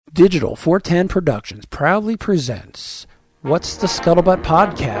Digital 410 Productions proudly presents What's the Scuttlebutt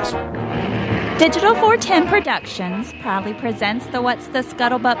Podcast. Digital 410 Productions proudly presents the What's the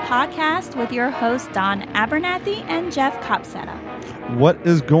Scuttlebutt Podcast with your hosts Don Abernathy and Jeff Copsetta. What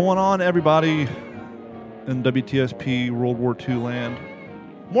is going on, everybody, in WTSP World War II land?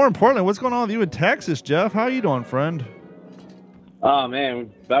 More importantly, what's going on with you in Texas, Jeff? How are you doing, friend? Oh,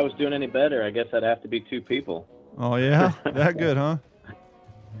 man, if I was doing any better, I guess I'd have to be two people. Oh, yeah? That good, huh?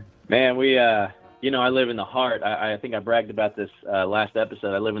 Man, we, I live in the heart. I think I bragged about this last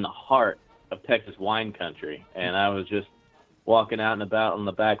episode. I live in the heart of Texas wine country, and I was just walking out and about on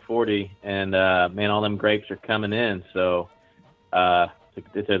the back 40, and, man, all them grapes are coming in, so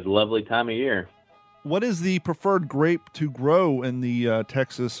it's a lovely time of year. What is the preferred grape to grow in the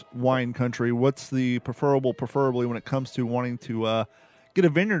Texas wine country? What's the preferably, when it comes to wanting to get a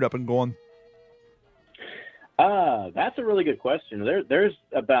vineyard up and going? That's a really good question. There's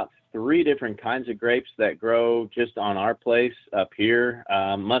about 3 different kinds of grapes that grow just on our place up here.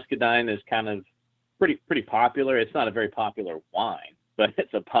 Muscadine is kind of pretty popular. It's not a very popular wine, but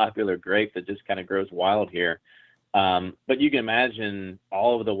it's a popular grape that just kind of grows wild here. But you can imagine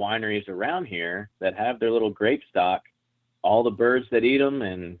all of the wineries around here that have their little grape stock, all the birds that eat them,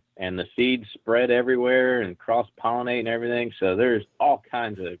 and the seeds spread everywhere and cross-pollinate and everything. So there's all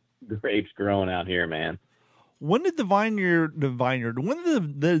kinds of grapes growing out here, man. When did when did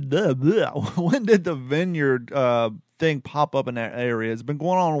the vineyard thing pop up in that area? Has it been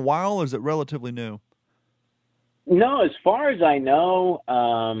going on a while, or is it relatively new? No, as far as I know,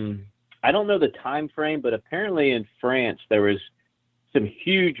 I don't know the time frame, but apparently in France there was some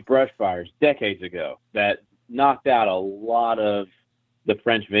huge brush fires decades ago that knocked out a lot of the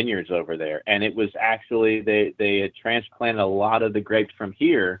French vineyards over there. And it was actually, they had transplanted a lot of the grapes from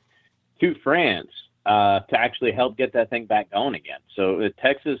here to France to actually help get that thing back going again. So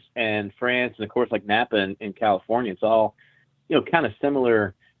Texas and France, and of course like Napa in California, it's all, kind of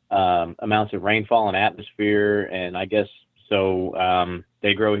similar amounts of rainfall and atmosphere. And I guess so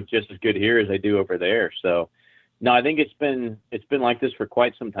they grow just as good here as they do over there. So no, I think it's been like this for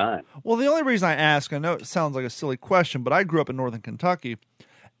quite some time. Well, the only reason I ask, I know it sounds like a silly question, but I grew up in northern Kentucky,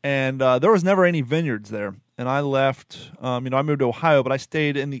 and there was never any vineyards there. And I left, I moved to Ohio, but I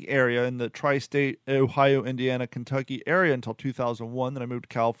stayed in the area, in the tri-state Ohio, Indiana, Kentucky area until 2001. Then I moved to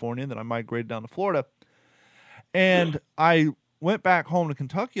California, and then I migrated down to Florida. And I went back home to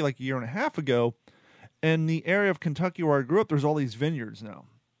Kentucky like a year and a half ago. In the area of Kentucky where I grew up, there's all these vineyards now.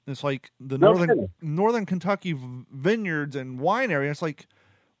 It's like the northern Kentucky vineyards and wine area. It's like,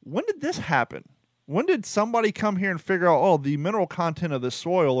 when did this happen? When did somebody come here and figure out, the mineral content of the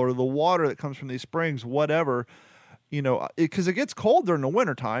soil or the water that comes from these springs, whatever, because it gets cold during the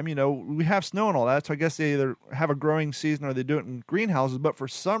wintertime. We have snow and all that, so I guess they either have a growing season or they do it in greenhouses. But for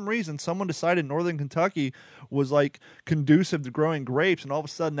some reason, someone decided northern Kentucky was like conducive to growing grapes, and all of a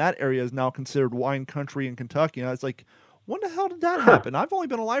sudden that area is now considered wine country in Kentucky. And I was like, when the hell did that happen? I've only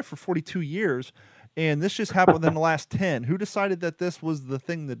been alive for 42 years, and this just happened within the last 10. Who decided that this was the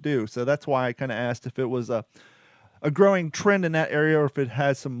thing to do? So that's why I kind of asked if it was a growing trend in that area or if it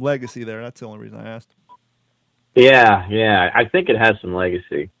has some legacy there. That's the only reason I asked. Yeah. I think it has some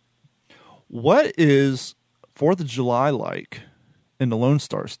legacy. What is 4th of July like in the Lone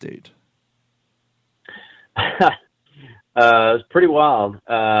Star State? It's pretty wild.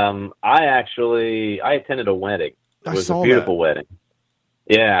 I attended a wedding. It was a beautiful wedding.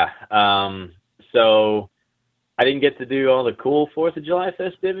 Yeah. So I didn't get to do all the cool 4th of July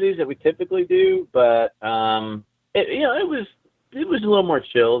festivities that we typically do, but it was a little more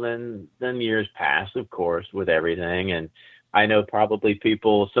chill than years past, of course, with everything. And I know probably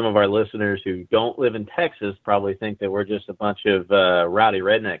some of our listeners who don't live in Texas probably think that we're just a bunch of rowdy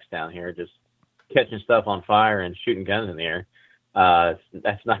rednecks down here just catching stuff on fire and shooting guns in the air.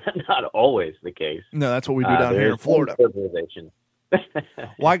 That's not always the case. No, that's what we do down here in Florida. Civilization.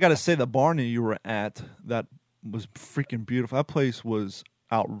 Well, I got to say, the barn that you were at, that was freaking beautiful. That place was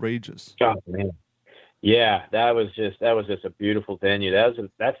outrageous. Oh, man. Yeah, that was just a beautiful venue.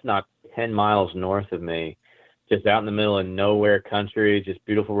 That's not 10 miles north of me, just out in the middle of nowhere country, just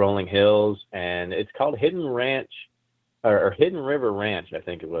beautiful rolling hills, and it's called Hidden Ranch or Hidden River Ranch, I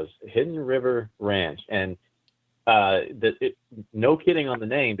think it was Hidden River Ranch, and no kidding on the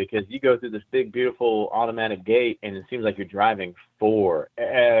name, because you go through this big, beautiful automatic gate, and it seems like you're driving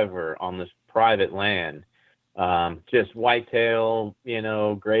forever on this private land. Just whitetail,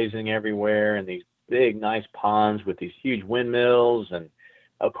 grazing everywhere, and these big, nice ponds with these huge windmills, and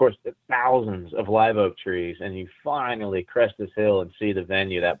of course, thousands of live oak trees. And you finally crest this hill and see the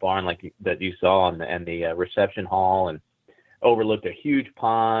venue, that barn that you saw, and the reception hall, and overlooked a huge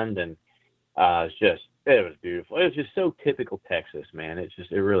pond, and it was beautiful. It was just so typical Texas, man. It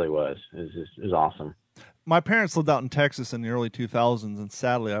really was. It was awesome. My parents lived out in Texas in the early 2000s, and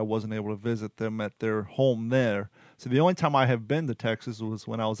sadly, I wasn't able to visit them at their home there. So the only time I have been to Texas was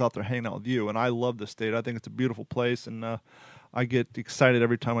when I was out there hanging out with you, and I love the state. I think it's a beautiful place, and I get excited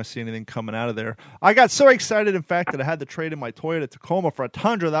every time I see anything coming out of there. I got so excited, in fact, that I had to trade in my Toyota Tacoma for a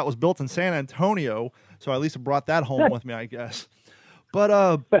Tundra that was built in San Antonio, so I at least brought that home with me, I guess. But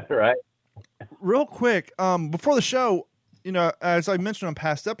right. Real quick, before the show, as I mentioned on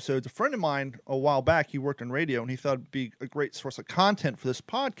past episodes, a friend of mine a while back, he worked in radio, and he thought it'd be a great source of content for this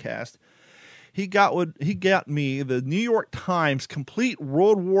podcast. He got me the New York Times Complete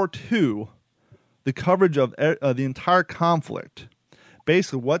World War II, the coverage of the entire conflict.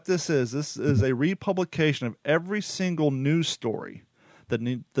 Basically, what this is a republication of every single news story that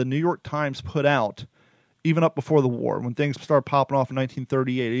the New York Times put out, even up before the war, when things started popping off in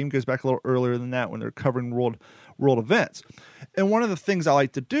 1938. It even goes back a little earlier than that when they're covering world events. And one of the things I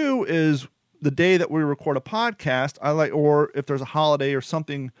like to do is the day that we record a podcast, or if there's a holiday or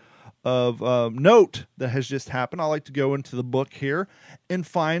something of note that has just happened, I like to go into the book here and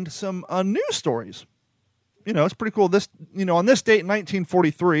find some news stories. It's pretty cool. This, on this date in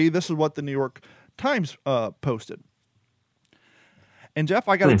 1943, this is what the New York Times posted. And Jeff,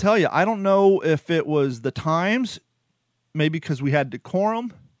 I got to tell you, I don't know if it was the Times, maybe because we had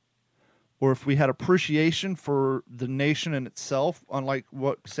decorum, or if we had appreciation for the nation in itself, unlike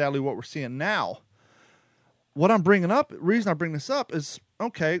sadly what we're seeing now. What I'm bringing up, the reason I bring this up is,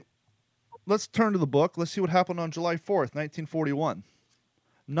 okay, let's turn to the book. Let's see what happened on July 4th, 1941.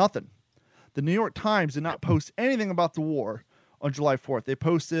 Nothing. The New York Times did not post anything about the war on July 4th. They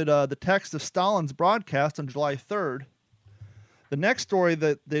posted the text of Stalin's broadcast on July 3rd. The next story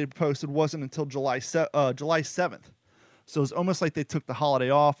that they posted wasn't until July 7th. So it's almost like they took the holiday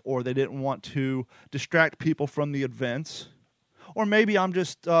off, or they didn't want to distract people from the events. Or maybe I'm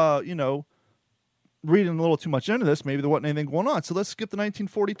just, reading a little too much into this. Maybe there wasn't anything going on. So let's skip to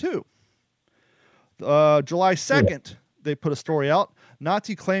 1942. July 2nd, they put a story out.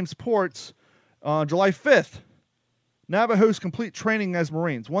 Nazi claims ports. July 5th, Navajos complete training as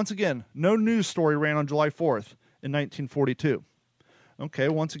Marines. Once again, no news story ran on July 4th in 1942. Okay,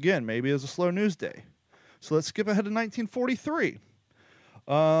 once again, maybe it was a slow news day. So let's skip ahead to 1943.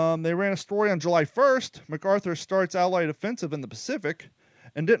 They ran a story on July 1st. MacArthur starts Allied offensive in the Pacific,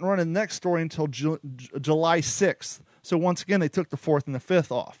 and didn't run the next story until July 6th. So once again, they took the 4th and the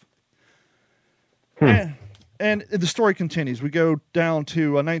 5th off. And the story continues. We go down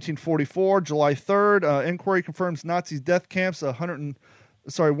to 1944, July 3rd. Inquiry confirms Nazis' death camps.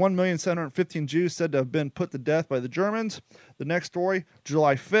 1,715 Jews said to have been put to death by the Germans. The next story,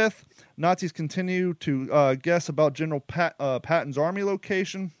 July 5th. Nazis continue to guess about General Patton's army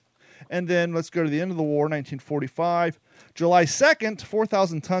location. And then let's go to the end of the war, 1945. July 2nd,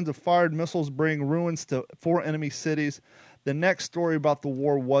 4,000 tons of fired missiles bring ruins to 4 enemy cities. The next story about the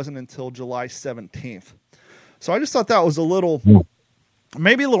war wasn't until July 17th. So I just thought that was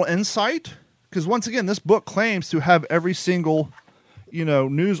maybe a little insight, because once again, this book claims to have every single,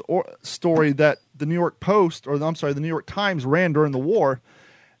 news story that the New York Post, the New York Times ran during the war.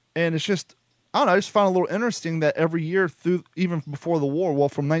 And it's just, I don't know, I just found it a little interesting that every year through, even before the war,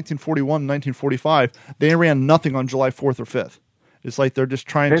 from 1941 to 1945, they ran nothing on July 4th or 5th. It's like they're just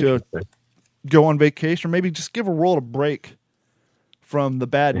trying to go on vacation, or maybe just give a world a break from the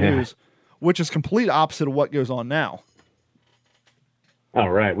bad news, which is complete opposite of what goes on now.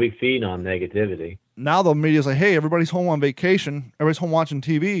 All right. We feed on negativity. Now the media's like, hey, everybody's home on vacation. Everybody's home watching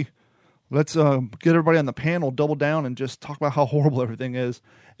TV. Let's get everybody on the panel, double down, and just talk about how horrible everything is.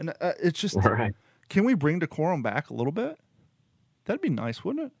 And it's just, Can we bring decorum back a little bit? That'd be nice,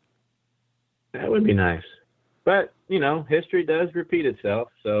 wouldn't it? That would be nice. But, history does repeat itself,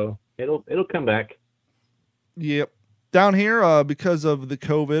 so it'll come back. Yep. Down here, because of the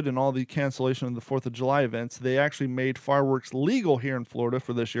COVID and all the cancellation of the 4th of July events, they actually made fireworks legal here in Florida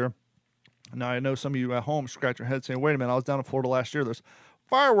for this year. Now, I know some of you at home scratch your head saying, wait a minute, I was down in Florida last year. There's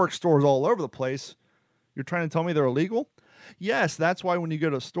fireworks stores all over the place. You're trying to tell me they're illegal? Yes, that's why when you go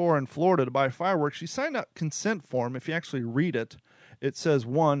to a store in Florida to buy fireworks, you sign a consent form. If you actually read it, it says,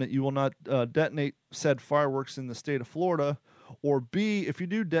 1, that you will not detonate said fireworks in the state of Florida, or B, if you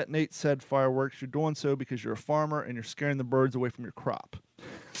do detonate said fireworks, you're doing so because you're a farmer and you're scaring the birds away from your crop.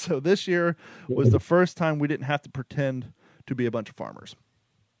 So this year was the first time we didn't have to pretend to be a bunch of farmers.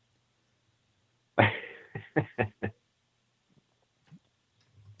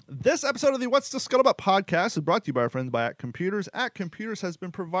 This episode of the What's the Scuttlebutt podcast is brought to you by our friends by At Computers. At Computers has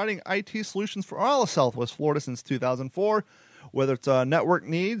been providing IT solutions for all of Southwest Florida since 2004. whether it's network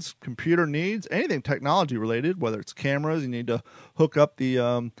needs, computer needs, anything technology related, whether it's cameras, you need to hook up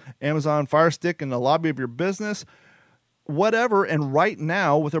the Amazon Fire Stick in the lobby of your business, whatever. And right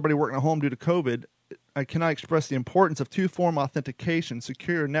now, with everybody working at home due to COVID, I cannot express the importance of two-form authentication.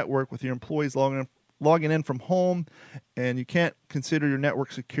 Secure your network with your employees logging in from home, and you can't consider your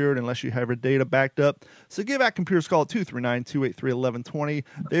network secured unless you have your data backed up. So give At Computers a call at 239-283-1120.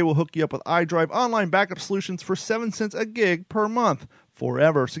 They will hook you up with iDrive online backup solutions for 7 cents a gig per month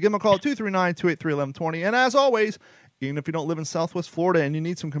forever. So give them a call at 239-283-1120. And as always, even if you don't live in Southwest Florida and you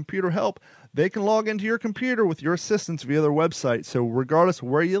need some computer help, they can log into your computer with your assistance via their website. So regardless of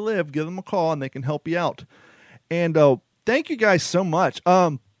where you live, give them a call and they can help you out. And thank you guys so much.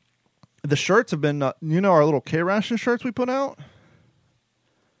 The shirts have been, our little K-Ration shirts we put out?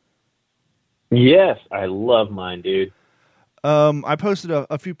 Yes, I love mine, dude. I posted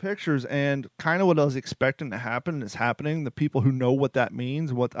a few pictures, and kind of what I was expecting to happen is happening. The people who know what that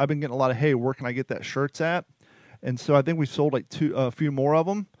means, I've been getting a lot of, hey, where can I get that shirts at? And so I think we sold a few more of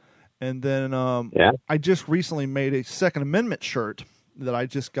them. And then I just recently made a Second Amendment shirt that I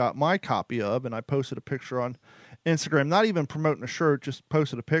just got my copy of, and I posted a picture on Instagram, not even promoting a shirt, just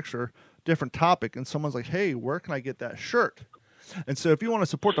posted a picture, different topic, and someone's like, hey, where can I get that shirt? And so if you want to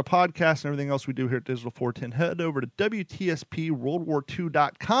support the podcast and everything else we do here at Digital 410, head over to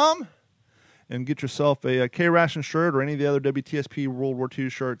WTSPWorldWar2.com and get yourself a K-Ration shirt or any of the other WTSP World War II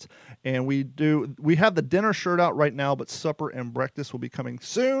shirts. And we have the dinner shirt out right now, but supper and breakfast will be coming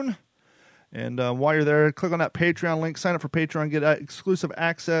soon. And while you're there, click on that Patreon link, sign up for Patreon, get exclusive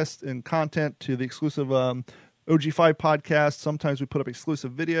access and content to the exclusive OG5 podcast. Sometimes we put up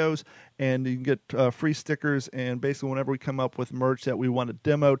exclusive videos, and you can get free stickers. And basically, whenever we come up with merch that we want to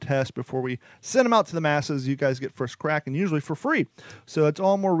demo test before we send them out to the masses, you guys get first crack, and usually for free. So that's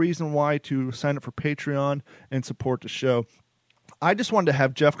all more reason why to sign up for Patreon and support the show. I just wanted to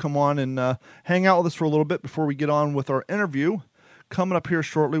have Jeff come on and hang out with us for a little bit before we get on with our interview. Coming up here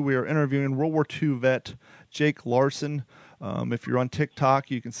shortly, we are interviewing World War II vet Jake Larson. If you're on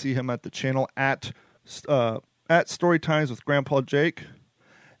TikTok, you can see him at the channel at Storytimes with Grandpa Jake.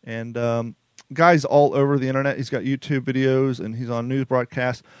 And guy's all over the internet. He's got YouTube videos and he's on news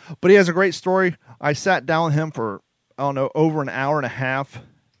broadcasts. But he has a great story. I sat down with him for, over an hour and a half.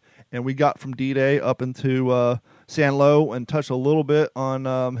 And we got from D-Day up into San Lo and touched a little bit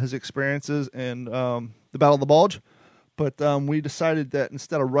on his experiences and the Battle of the Bulge. But we decided that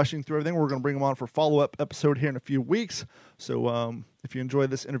instead of rushing through everything, we're going to bring him on for a follow-up episode here in a few weeks. So if you enjoy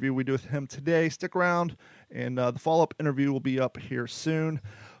this interview we do with him today, stick around, and the follow-up interview will be up here soon.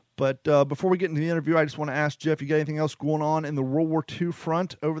 But before we get into the interview, I just want to ask Jeff, you got anything else going on in the World War II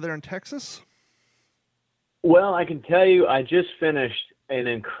front over there in Texas? Well, I can tell you I just finished an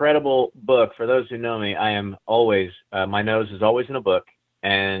incredible book. For those who know me, I am always, my nose is always in a book,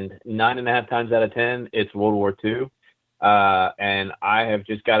 and 9.5 times out of 10, it's World War II. And I have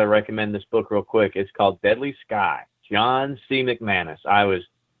just got to recommend this book real quick. It's called Deadly Sky, John C. McManus. I was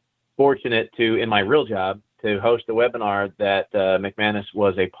fortunate to, in my real job, to host a webinar that McManus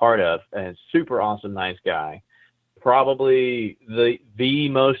was a part of, and super awesome, nice guy. Probably the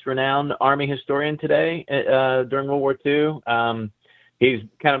most renowned Army historian today during World War II. He's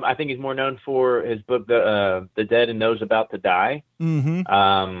I think he's more known for his book, The Dead and Those About to Die.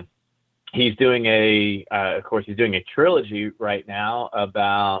 Mm-hmm. He's doing of course, he's doing a trilogy right now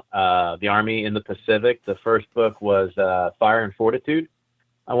about the Army in the Pacific. The first book was Fire and Fortitude,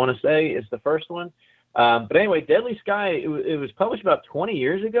 I want to say, is the first one. But anyway, Deadly Sky, it was published about 20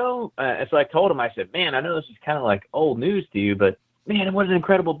 years ago. And so I told him, I said, man, I know this is kind of like old news to you, but man, what an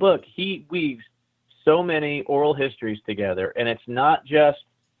incredible book. He weaves so many oral histories together, and it's not just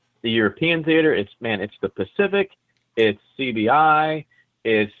the European theater. It's the Pacific, it's CBI.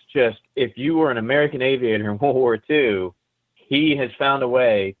 It's just, if you were an American aviator in World War II, he has found a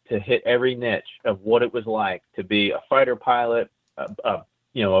way to hit every niche of what it was like to be a fighter pilot, a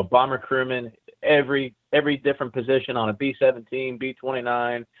bomber crewman, every different position on a B-17,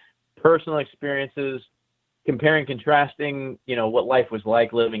 B-29, personal experiences, comparing, contrasting, what life was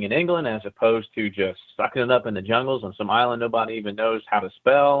like living in England as opposed to just sucking it up in the jungles on some island nobody even knows how to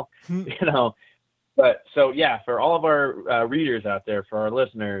spell, But so, yeah, for all of our readers out there, for our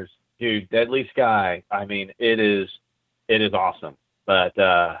listeners, dude, Deadly Sky, I mean, it is awesome. But,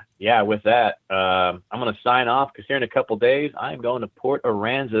 with that, I'm going to sign off because here in a couple days, I'm going to Port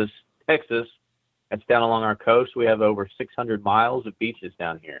Aransas, Texas. That's down along our coast. We have over 600 miles of beaches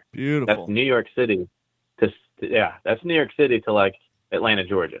down here. Beautiful. That's New York City. That's New York City to, like, Atlanta,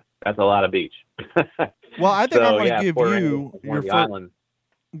 Georgia. That's a lot of beach. Well, I think I'm going to give Port you your island.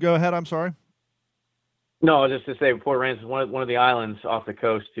 Go ahead, I'm sorry. No, just to say, Port Aransas is one of the islands off the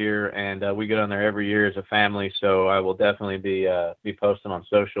coast here, and we go down there every year as a family. So I will definitely be posting on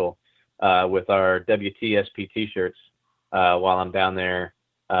social with our WTSP T-shirts while I'm down there,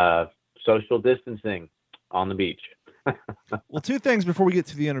 social distancing on the beach. Well, two things before we get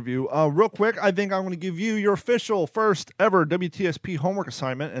to the interview. Real quick, I think I'm going to give you your official first ever WTSP homework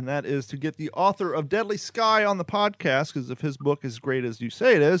assignment, and that is to get the author of Deadly Sky on the podcast, because if his book is great as you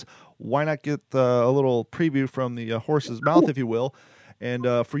say it is, why not get a little preview from the horse's mouth, if you will. And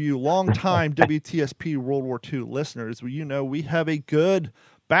for you longtime WTSP World War II listeners, you know we have a good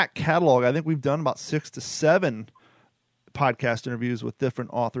back catalog. I think we've done about 6 to 7 podcast interviews with different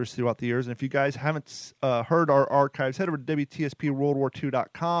authors throughout the years. And if you guys haven't heard our archives, head over to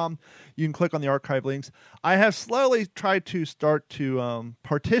WTSPWorldWar2.com. You can click on the archive links. I have slowly tried to start to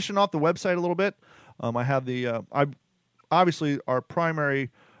partition off the website a little bit. I have obviously our primary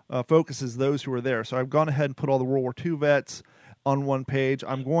focus is those who are there. So I've gone ahead and put all the World War II vets on one page.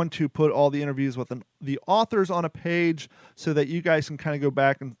 I'm going to put all the interviews with the authors on a page so that you guys can kind of go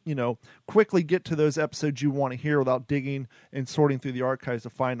back and, quickly get to those episodes you want to hear without digging and sorting through the archives to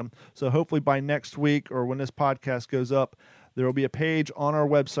find them. So hopefully by next week or when this podcast goes up, there will be a page on our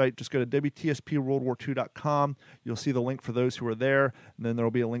website. Just go to WTSPWorldWar2.com. You'll see the link for those who are there, and then there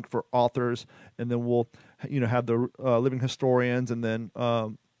will be a link for authors, and then we'll, have the living historians and then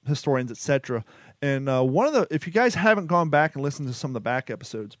historians, etc. And if you guys haven't gone back and listened to some of the back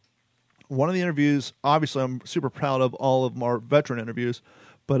episodes, one of the interviews, obviously I'm super proud of all of our veteran interviews,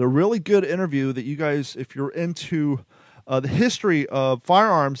 but a really good interview that you guys, if you're into the history of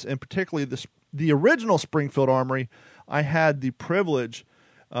firearms and particularly the original Springfield Armory, I had the privilege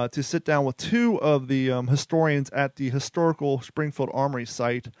to sit down with 2 of the historians at the historical Springfield Armory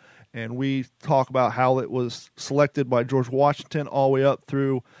site, and we talk about how it was selected by George Washington all the way up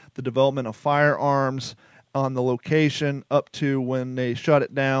through the development of firearms on the location up to when they shut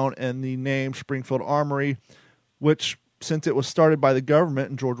it down and the name Springfield Armory, which since it was started by the government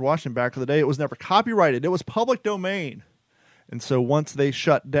and George Washington back in the day, it was never copyrighted. It was public domain. And so once they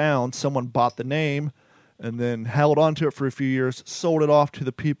shut down, someone bought the name and then held on to it for a few years, sold it off to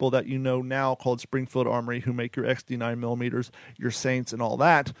the people that you know now called Springfield Armory, who make your XD9 millimeters, your Saints, and all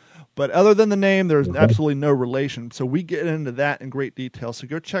that. But other than the name, there's absolutely no relation. So we get into that in great detail. So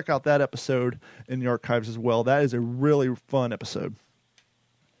go check out that episode in the archives as well. That is a really fun episode.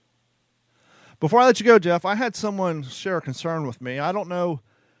 Before I let you go, Jeff, I had someone share a concern with me. I don't know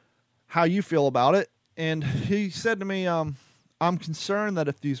how you feel about it. And he said to me, I'm concerned that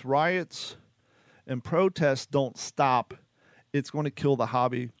if these riots and protests don't stop, it's going to kill the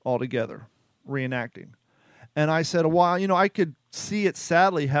hobby altogether, reenacting. And I said, well, I could see it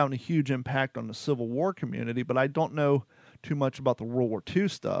sadly having a huge impact on the Civil War community, but I don't know too much about the World War II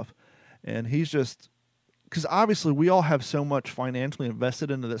stuff. And he's just, because obviously we all have so much financially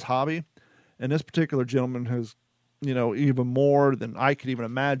invested into this hobby, and this particular gentleman has, even more than I could even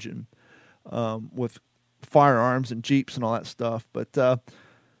imagine with firearms and Jeeps and all that stuff. But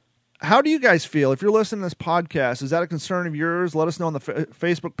how do you guys feel? If you're listening to this podcast, is that a concern of yours? Let us know on the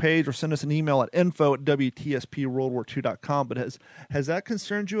Facebook page or send us an email at info@WTSPWorldWar2.com. But has that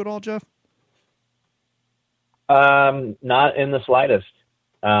concerned you at all, Jeff? Not in the slightest,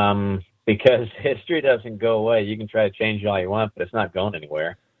 because history doesn't go away. You can try to change it all you want, but it's not going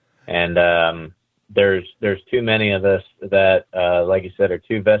anywhere. And there's too many of us that, like you said, are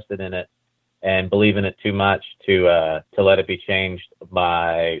too vested in it and believe in it too much to let it be changed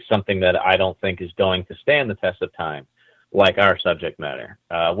by something that I don't think is going to stand the test of time, like our subject matter.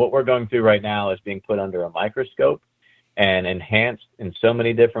 What we're going through right now is being put under a microscope and enhanced in so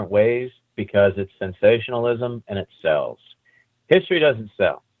many different ways because it's sensationalism and it sells. History doesn't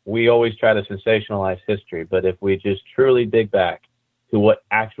sell. We always try to sensationalize history, but if we just truly dig back to what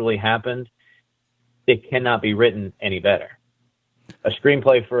actually happened, it cannot be written any better. A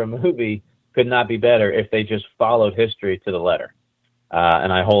screenplay for a movie could not be better if they just followed history to the letter.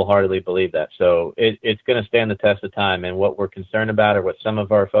 And I wholeheartedly believe that. So it's going to stand the test of time. And what we're concerned about, or what some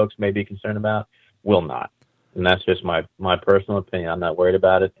of our folks may be concerned about, will not. And that's just my personal opinion. I'm not worried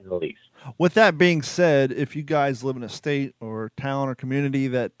about it in the least. With that being said, if you guys live in a state or town or community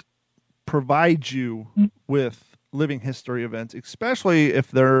that provides you with living history events, especially if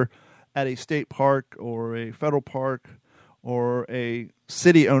they're at a state park or a federal park or a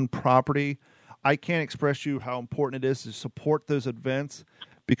city-owned property, I can't express you how important it is to support those events,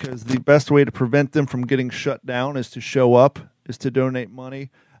 because the best way to prevent them from getting shut down is to show up, is to donate money.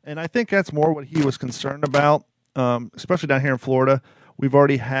 And I think that's more what he was concerned about, especially down here in Florida. We've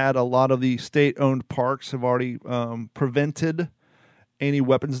already had a lot of the state-owned parks have already prevented any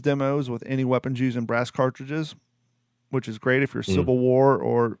weapons demos with any weapons using brass cartridges, which is great if you're Civil War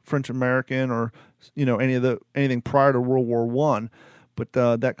or French American or anything prior to World War I. But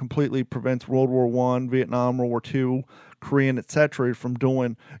that completely prevents World War I, Vietnam, World War II, Korean, etc. from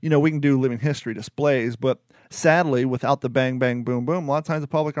doing. We can do living history displays, but sadly, without the bang bang boom boom, a lot of times the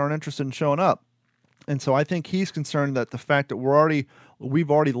public aren't interested in showing up. And so I think he's concerned that the fact that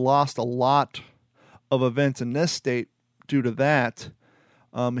we've already lost a lot of events in this state due to that.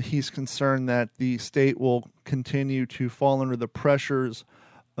 He's concerned that the state will continue to fall under the pressures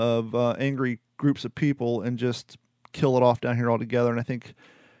of angry groups of people and just kill it off down here altogether. And I think,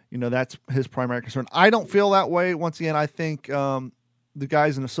 that's his primary concern. I don't feel that way. Once again, I think the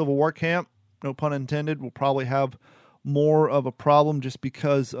guys in the Civil War camp, no pun intended, will probably have more of a problem just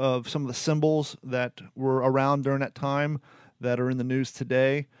because of some of the symbols that were around during that time that are in the news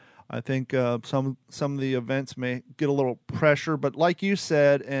today. I think some of the events may get a little pressure, but like you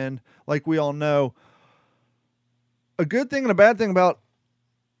said, and like we all know, a good thing and a bad thing about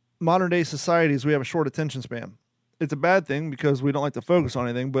modern day society is we have a short attention span. It's a bad thing because we don't like to focus on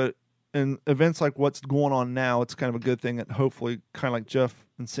anything, but in events like what's going on now, it's kind of a good thing that hopefully, kind of like Jeff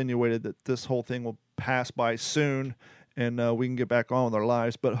insinuated, that this whole thing will pass by soon and we can get back on with our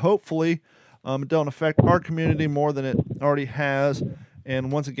lives. But hopefully it don't affect our community more than it already has.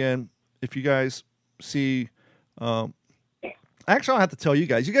 And once again, if you guys see, actually, I don't have to tell you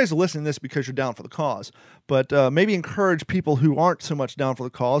guys are listening to this because you're down for the cause, but maybe encourage people who aren't so much down for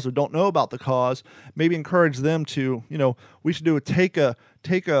the cause or don't know about the cause, maybe encourage them to, we should do take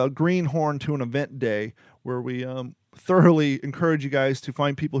a greenhorn to an event day where we thoroughly encourage you guys to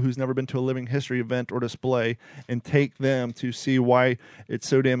find people who's never been to a living history event or display and take them to see why it's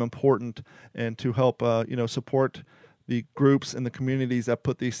so damn important and to help, support the groups and the communities that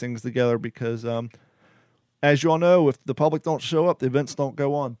put these things together because, as you all know, if the public don't show up, the events don't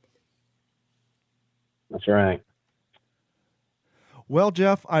go on. That's right. Well,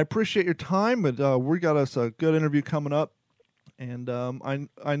 Jeff, I appreciate your time, but we got us a good interview coming up. And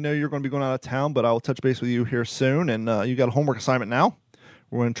I know you're going to be going out of town, but I will touch base with you here soon. And you got a homework assignment now.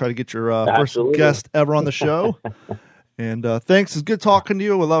 We're going to try to get your first guest ever on the show. And thanks. It's good talking to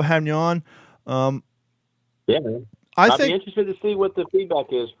you. We love having you on. Yeah, man. I'd be interested to see what the feedback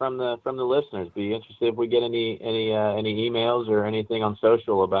is from the listeners. Be interested if we get any emails or anything on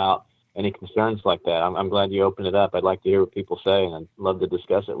social about any concerns like that. I'm glad you opened it up. I'd like to hear what people say, and I'd love to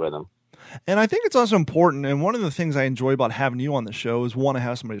discuss it with them. And I think it's also important, and one of the things I enjoy about having you on the show is, one, I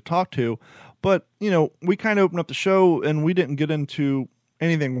have somebody to talk to, but, we kind of opened up the show, and we didn't get into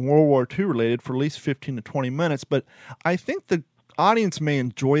anything World War II related for at least 15 to 20 minutes, but I think the audience may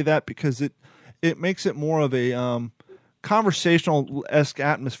enjoy that because it makes it more of a conversational-esque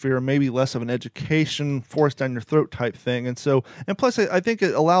atmosphere, maybe less of an education, forced down your throat type thing. And plus, I think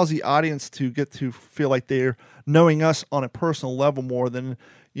it allows the audience to get to feel like they're knowing us on a personal level more than,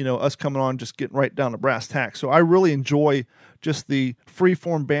 us coming on just getting right down to brass tacks. So I really enjoy just the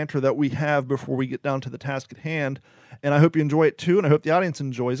free-form banter that we have before we get down to the task at hand. And I hope you enjoy it too, and I hope the audience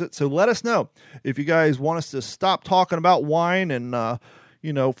enjoys it. So let us know if you guys want us to stop talking about wine and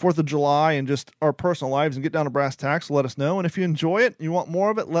 4th of July and just our personal lives and get down to brass tacks, let us know. And if you enjoy it and you want more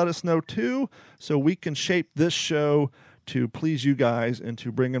of it, let us know too, so we can shape this show to please you guys and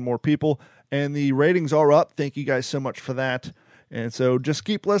to bring in more people. And the ratings are up. Thank you guys so much for that. And so just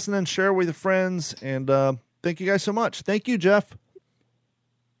keep listening, share with your friends, and thank you guys so much. Thank you, Jeff.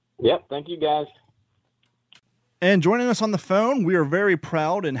 Yep, thank you guys. And joining us on the phone, we are very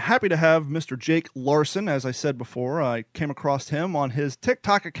proud and happy to have Mr. Jake Larson. As I said before, I came across him on his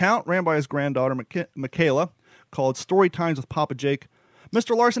TikTok account, ran by his granddaughter, Michaela, called Story Times with Papa Jake.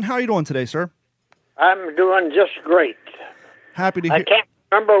 Mr. Larson, how are you doing today, sir? I'm doing just great. Happy to hear. I can't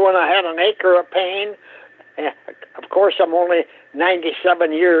remember when I had an acre of pain. Of course, I'm only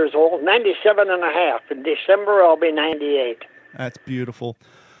 97 years old, 97 and a half. In December, I'll be 98. That's beautiful.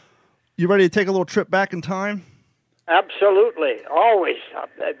 You ready to take a little trip back in time? Absolutely, always.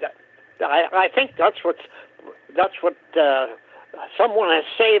 I think that's what someone has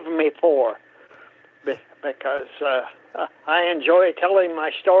saved me for, because I enjoy telling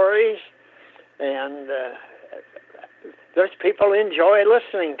my stories, and there's people who enjoy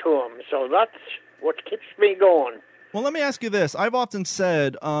listening to them. So that's what keeps me going. Well, let me ask you this. I've often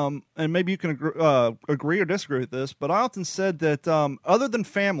said, and maybe you can agree or disagree with this, but I often said that other than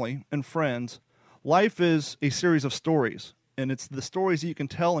family and friends, life is a series of stories, and it's the stories that you can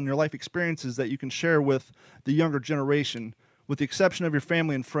tell in your life experiences that you can share with the younger generation. With the exception of your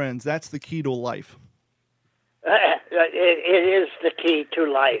family and friends, that's the key to life. It is the key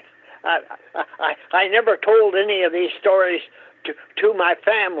to life. I never told any of these stories to my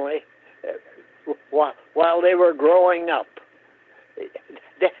family while they were growing up.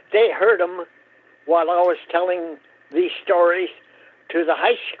 They heard them while I was telling these stories to the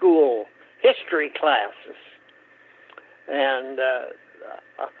high school history classes. And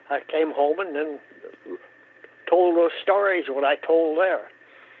I came home and then told those stories, what I told there.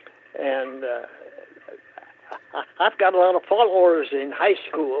 And I've got a lot of followers in high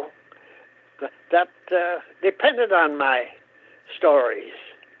school that depended on my stories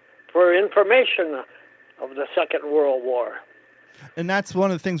for information of the Second World War. And that's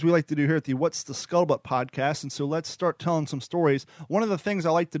one of the things we like to do here at the What's the Scuttlebutt podcast. And so let's start telling some stories. One of the things I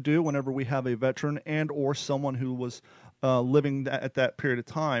like to do whenever we have a veteran and or someone who was living at that period of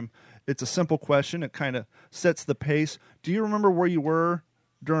time, it's a simple question. It kind of sets the pace. Do you remember where you were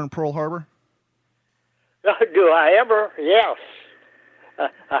during Pearl Harbor? Do I ever? Yes.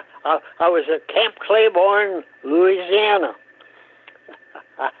 I was at Camp Claiborne, Louisiana.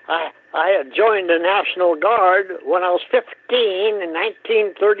 I had joined the National Guard when I was 15 in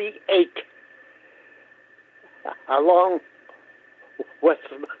 1938, along with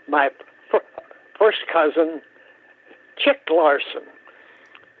my first cousin, Chick Larson.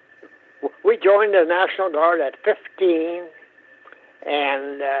 We joined the National Guard at 15,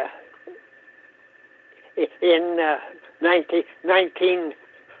 and in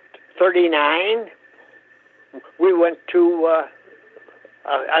 1939, we went to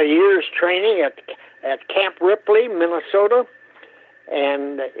a year's training at Camp Ripley, Minnesota.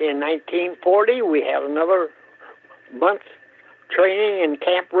 And in 1940, we had another month training in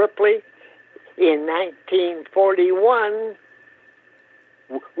Camp Ripley. In 1941,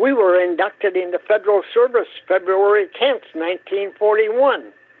 we were inducted into federal service February 10th,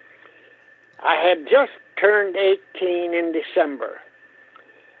 1941. I had just turned 18 in December.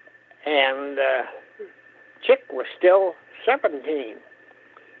 And Chick was still 17.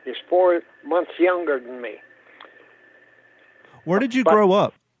 He's 4 months younger than me. Where did you grow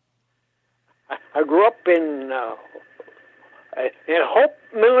up? I grew up in Hope,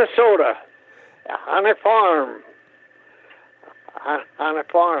 Minnesota, on a farm. On a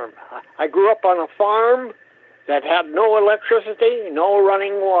farm. I grew up on a farm that had no electricity, no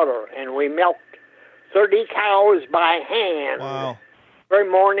running water, and we milked 30 cows by hand. Wow. Every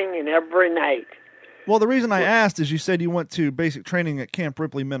morning and every night. Well, the reason I asked is you said you went to basic training at Camp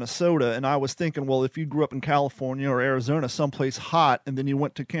Ripley, Minnesota, and I was thinking, well, if you grew up in California or Arizona, someplace hot, and then you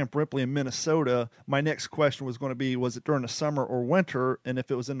went to Camp Ripley in Minnesota, my next question was going to be, was it during the summer or winter? And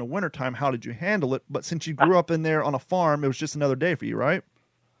if it was in the wintertime, how did you handle it? But since you grew up in there on a farm, it was just another day for you, right?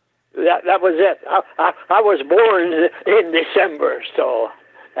 That was it. I was born in December, so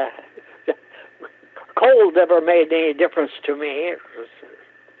cold never made any difference to me.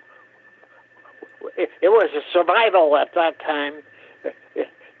 It was a survival at that time.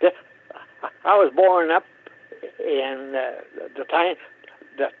 I was born up in the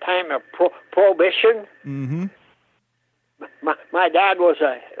time of Prohibition. Mm-hmm. My dad was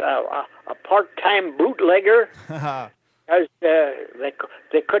a part-time bootlegger, because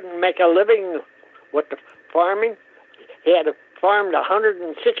they couldn't make a living with the farming. He had farmed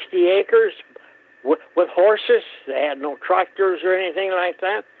 160 acres with horses. They had no tractors or anything like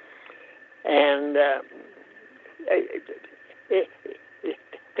that. And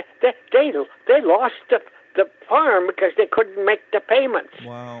they lost the farm because they couldn't make the payments.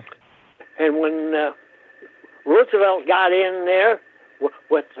 Wow. And when Roosevelt got in there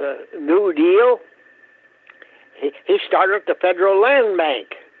with the New Deal, he started the Federal Land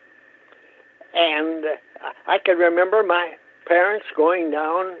Bank. And I can remember my parents going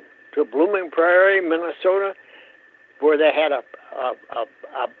down to Blooming Prairie, Minnesota, where they had a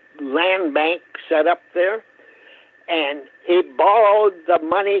land bank set up there, and he borrowed the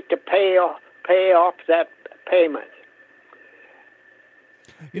money to pay off that payment.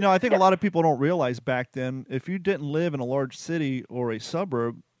 You know, I think a lot of people don't realize back then, if you didn't live in a large city or a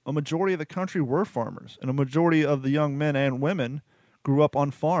suburb, a majority of the country were farmers, and a majority of the young men and women grew up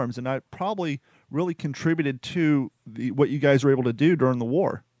on farms, and that probably really contributed to what you guys were able to do during the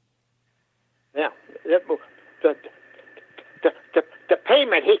war. Yeah, the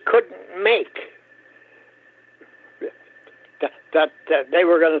payment he couldn't make, that they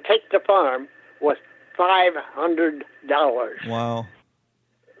were going to take the farm, was $500. Wow.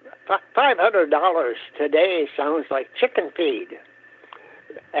 $500 today sounds like chicken feed.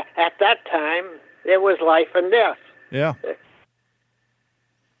 At that time, it was life and death. Yeah.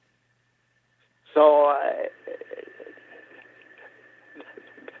 So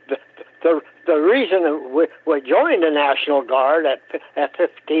the reason we joined the National Guard at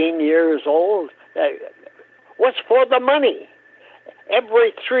 15 years old was for the money.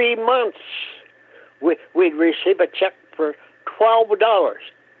 every 3 months, we'd receive a check for $12.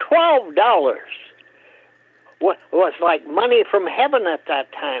 $12 was like money from heaven at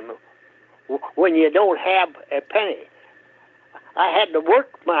that time when you don't have a penny. I had to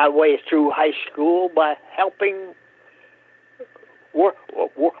work my way through high school by helping work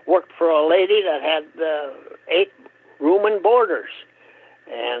for a lady that had 8 room and boarders.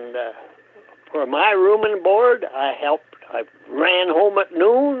 And for my room and board, I ran home at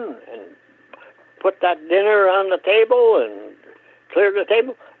noon and put that dinner on the table and cleared the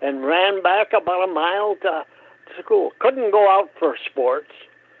table and ran back about a mile to school. Couldn't go out for sports.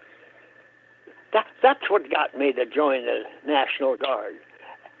 That's what got me to join the National Guard.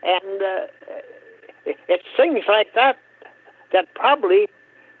 And it's things like that probably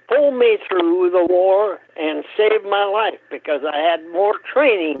pulled me through the war and saved my life, because I had more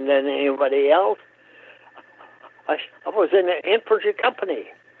training than anybody else. I was in an infantry company.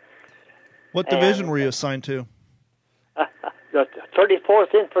 What division were you assigned to? The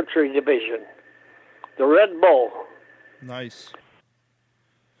 34th Infantry Division, the Red Bull. Nice.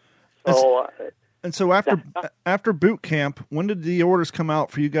 So, and so after boot camp, when did the orders come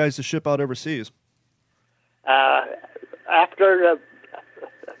out for you guys to ship out overseas? After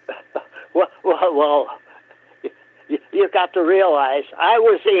well, you've got to realize I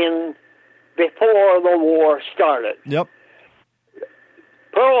was in before the war started. Yep.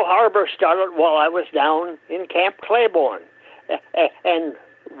 Pearl Harbor started while I was down in Camp Claiborne. And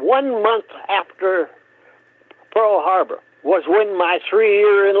 1 month after Pearl Harbor was when my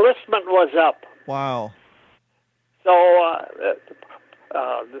 3-year enlistment was up. Wow. So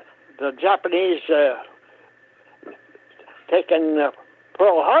the Japanese taking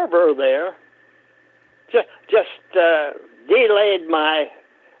Pearl Harbor there just delayed my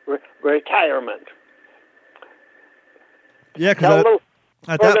retirement. Yeah, because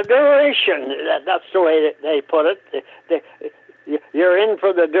for the duration, that's the way they put it. You're in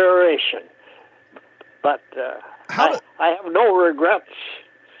for the duration. But I have no regrets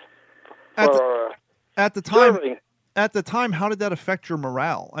for at the time. serving. At the time, how did that affect your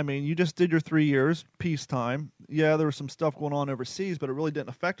morale? I mean, you just did your 3 years, peacetime. Yeah, there was some stuff going on overseas, but it really didn't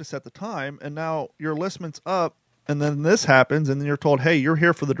affect us at the time. And now your enlistment's up, and then this happens, and then you're told, "Hey, you're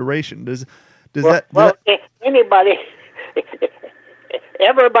here for the duration." Anybody,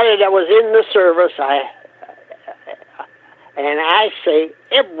 everybody that was in the service, I say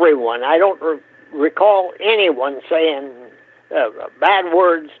everyone. I don't recall anyone saying bad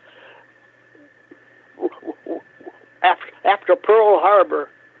words. After Pearl Harbor,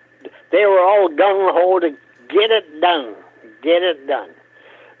 they were all gung-ho to get it done.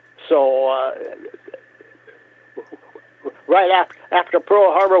 So right after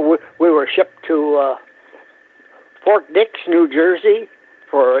Pearl Harbor, we were shipped to Fort Dix, New Jersey,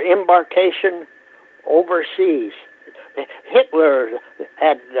 for embarkation overseas. Hitler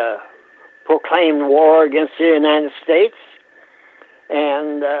had proclaimed war against the United States,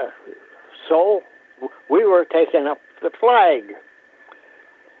 and so we were taking up the flag.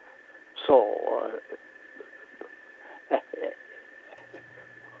 So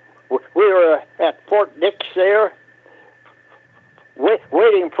we were at Fort Dix there,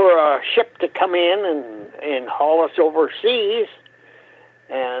 waiting for a ship to come in and haul us overseas.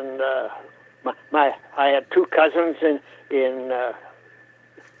 And I had 2 cousins in the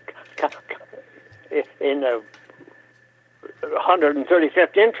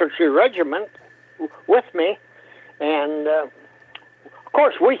 135th Infantry Regiment with me, and of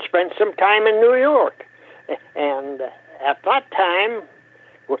course we spent some time in New York. And at that time,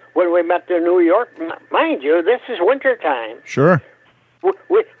 when we met in New York, mind you, this is winter time. Sure.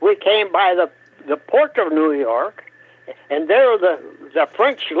 We came by the port of New York, and there the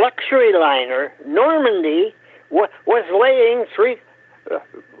French luxury liner Normandy was laying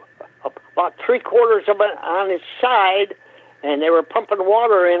about 3/4 of it on its side, and they were pumping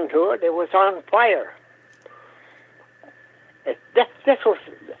water into it. It was on fire. That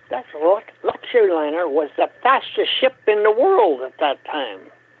luxury liner was the fastest ship in the world at that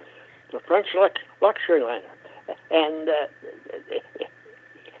time, the French luxury liner. And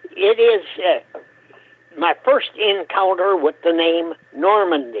it is my first encounter with the name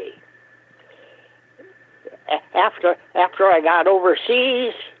Normandy. After I got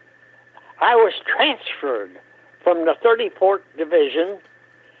overseas, I was transferred from the 34th Division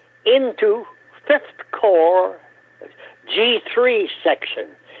into 5th Corps G3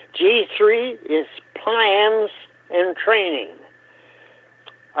 section. G3 is plans and training.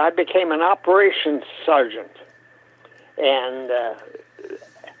 I became an operations sergeant, and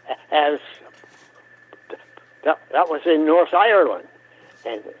as that was in North Ireland.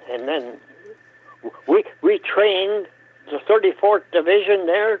 and then we trained the 34th Division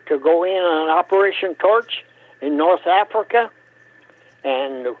there to go in on Operation Torch in North Africa.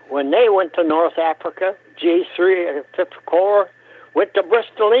 And when they went to North Africa, G3, 5th Corps, went to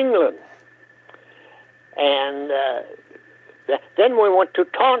Bristol, England. And then we went to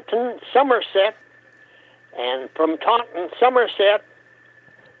Taunton, Somerset. And from Taunton, Somerset,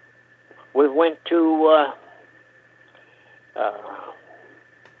 we went to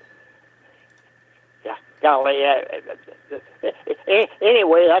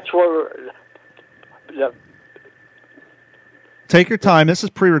anyway, that's where the. Take your time. This is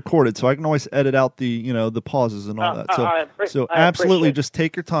pre-recorded, so I can always edit out the pauses and all that. So absolutely, just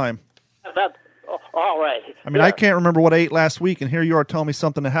take your time. All right. I mean, I can't remember what I ate last week, and here you are telling me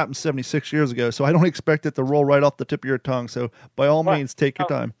something that happened 76 years ago. So I don't expect it to roll right off the tip of your tongue. So by all means, take your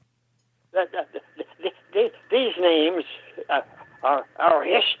time. These names are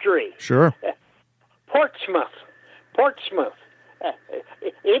history. Sure. Portsmouth.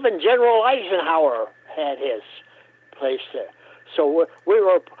 Even General Eisenhower had his place there. So we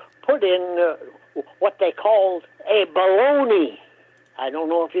were put in what they called a baloney. I don't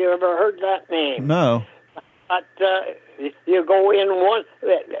know if you ever heard that name. No. But you go in one,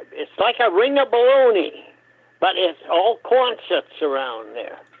 it's like a ring of baloney, but it's all Quonsets around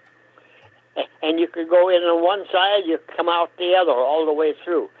there. And you could go in on one side, you come out the other all the way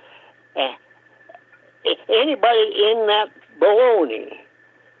through. Anybody in that baloney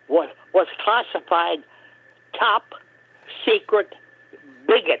was classified top secret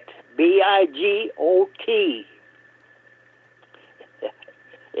bigot, B-I-G-O-T.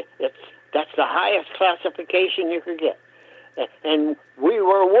 That's the highest classification you could get. And we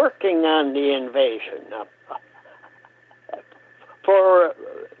were working on the invasion.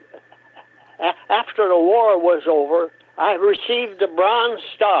 After the war was over, I received the Bronze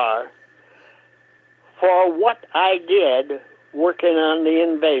Star for what I did working on the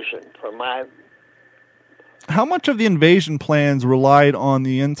invasion. How much of the invasion plans relied on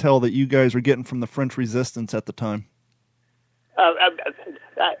the intel that you guys were getting from the French resistance at the time?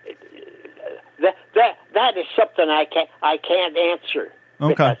 That is something I can't answer.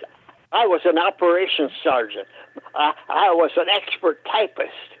 Okay. Because I was an operations sergeant. I was an expert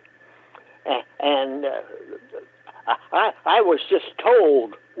typist, and I was just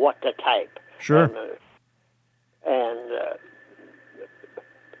told what to type. Sure.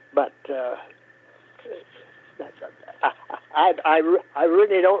 But I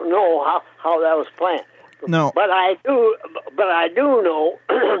really don't know how that was planned. No. But I do know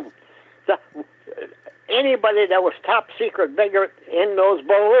that anybody that was top secret bigot in those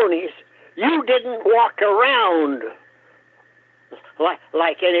balonies, you didn't walk around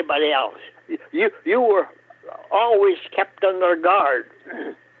like anybody else. You were always kept under guard.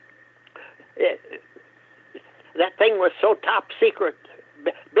 That thing was so top secret,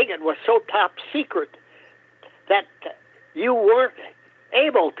 bigot was so top secret that you weren't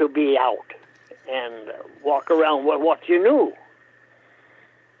able to be out and walk around with what you knew.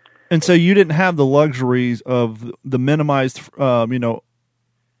 And so you didn't have the luxuries of the minimized,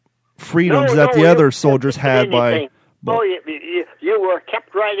 freedoms that the other soldiers had by. Oh, you were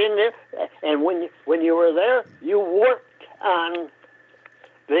kept right in there, and when you were there, you worked on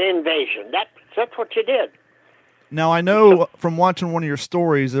the invasion. That's what you did. Now, I know from watching one of your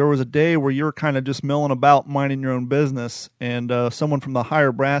stories, there was a day where you were kind of just milling about, minding your own business, and someone from the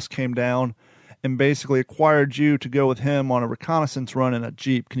higher brass came down and basically acquired you to go with him on a reconnaissance run in a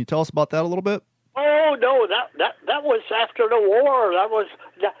Jeep. Can you tell us about that a little bit? Oh, no, that was after the war. That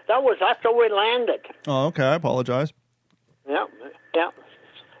was after we landed. Oh, okay. I apologize. Yeah.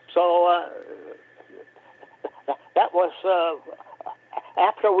 So that was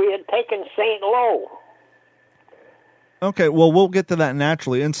after we had taken St. Lo. Okay, well, we'll get to that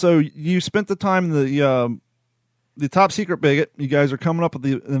naturally. And so you spent the time in the top secret bigot. You guys are coming up with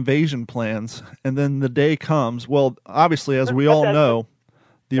the invasion plans, and then the day comes. Well, obviously, as we all know,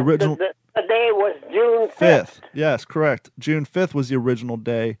 the original... The day was June 5th. Yes, correct. June 5th was the original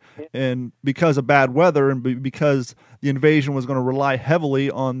day. And because of bad weather and because the invasion was going to rely heavily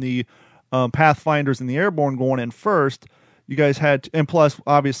on the Pathfinders and the airborne going in first, you guys had, and plus,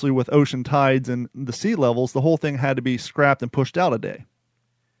 obviously, with ocean tides and the sea levels, the whole thing had to be scrapped and pushed out a day.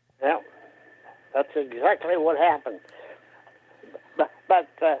 Yeah, that's exactly what happened. But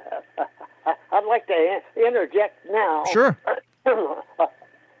I'd like to interject now. Sure.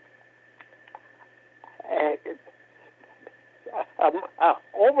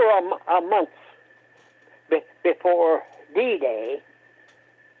 Over a month before D-Day,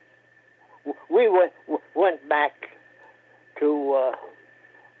 we went back to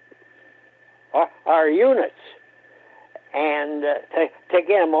our units and to get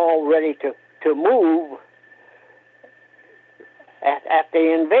them all ready to move at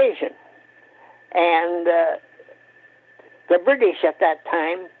the invasion. And the British at that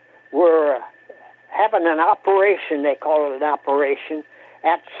time were having an operation, they call it an operation,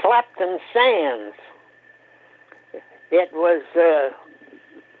 at Slapton Sands. It was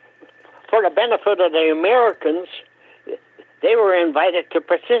for the benefit of the Americans. They were invited to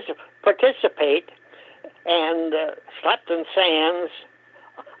participate, and Slapton Sands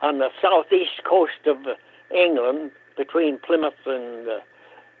on the southeast coast of England, between Plymouth and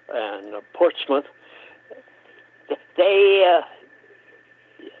Portsmouth, the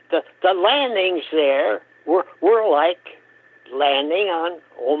landings there were like landing on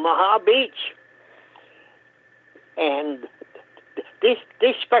Omaha Beach. And these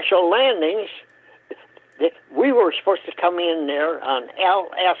special landings, we were supposed to come in there on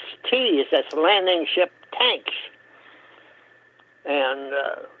LSTs, that's landing ship tanks. And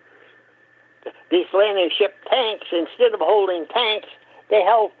these landing ship tanks, instead of holding tanks, they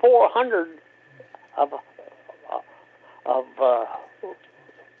held 400 of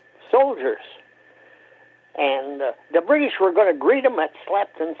soldiers. And the British were going to greet them at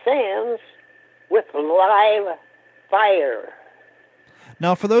Slapton Sands with live fire.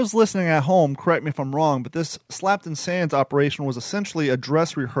 Now, for those listening at home, correct me if I'm wrong, but this Slapton Sands operation was essentially a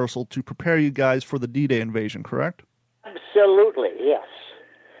dress rehearsal to prepare you guys for the D-Day invasion, correct? Absolutely, yes.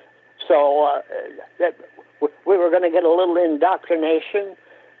 So we were going to get a little indoctrination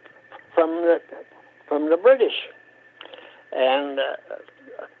from the British, and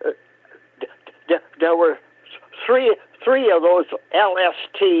there were three of those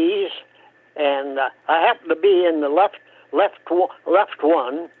LSTs, and I happened to be in the left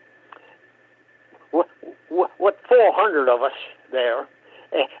one with 400 of us there,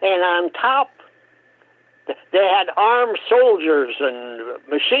 and on top they had armed soldiers and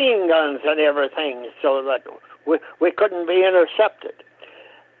machine guns and everything, so that we couldn't be intercepted.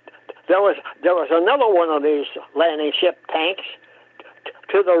 There was another one of these landing ship tanks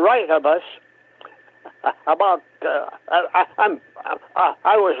to the right of us. About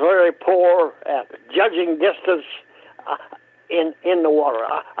I was very poor at judging distance in the water.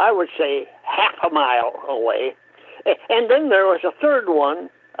 I would say half a mile away, and then there was a third one,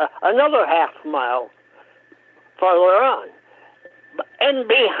 another half mile farther on, and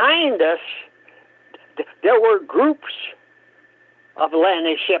behind us there were groups of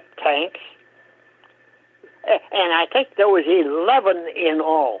landing ship tanks, and I think there was 11 in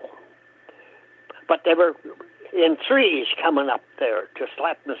all. But they were in threes coming up there to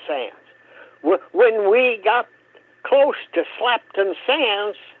Slapton Sands. When we got close to Slapton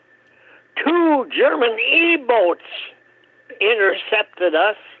Sands, 2 German E-boats intercepted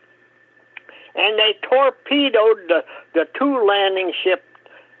us, and they torpedoed the 2 landing ship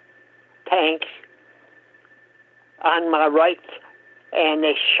tanks on my right, and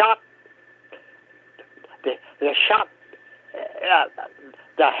they shot the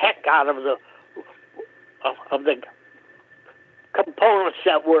heck out of the components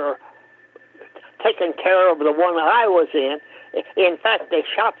that were taking care of the one I was in. In fact, they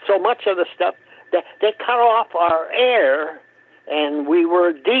shot so much of the stuff that they cut off our air, and we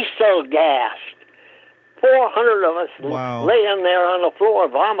were diesel gassed. 400 of us laying there on the floor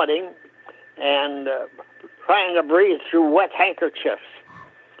vomiting and trying to breathe through wet handkerchiefs.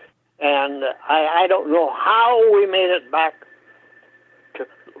 And I don't know how we made it back to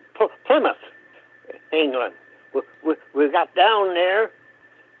Plymouth, England. We got down there,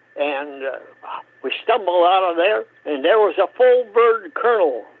 and we stumbled out of there, and there was a full-bird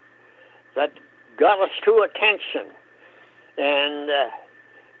colonel that got us to attention. And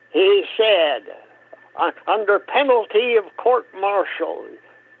he said, under penalty of court-martial,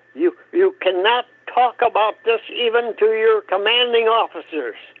 you cannot talk about this even to your commanding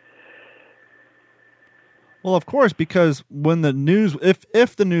officers. Well, of course, because when the news,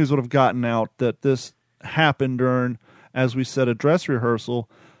 if the news would have gotten out that this happened during, as we said, a dress rehearsal,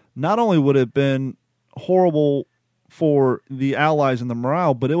 not only would it have been horrible for the Allies and the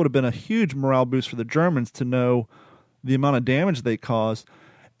morale, but it would have been a huge morale boost for the Germans to know the amount of damage they caused.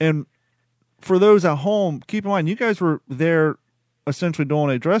 And for those at home, keep in mind, you guys were there essentially doing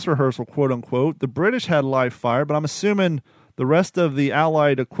a dress rehearsal, quote unquote. The British had live fire, but I'm assuming the rest of the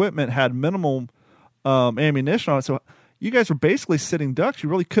Allied equipment had minimal ammunition on it. So you guys were basically sitting ducks. You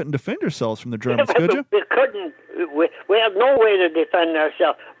really couldn't defend yourselves from the Germans, could you? We couldn't. We had no way to defend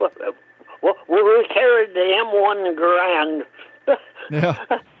ourselves. We carried the M1 Garand. Yeah.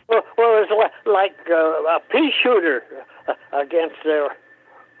 Well, it was like a pea shooter against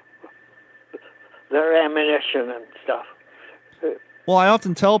their ammunition and stuff. Well, I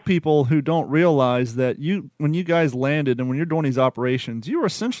often tell people who don't realize that when you guys landed and when you're doing these operations, you were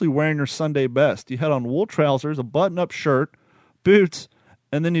essentially wearing your Sunday best. You had on wool trousers, a button-up shirt, boots,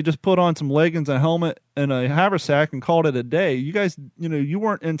 and then you just put on some leggings, a helmet, and a haversack and called it a day. You guys, you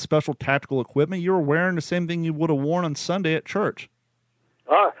weren't in special tactical equipment. You were wearing the same thing you would have worn on Sunday at church.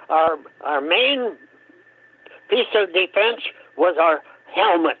 Our main piece of defense was our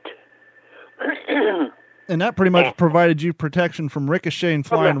helmet. And that pretty much provided you protection from ricochet and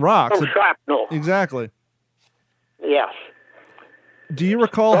flying rocks. From shrapnel. Exactly. Yes. Do you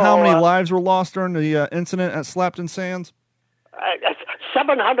recall how many lives were lost during the incident at Slapton Sands?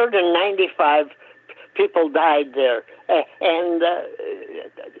 795 people died there. And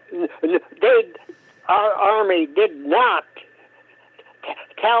our Army did not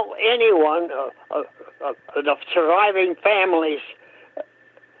tell anyone of the surviving families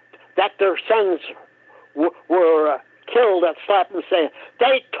that their sons were killed at Slapton Sands.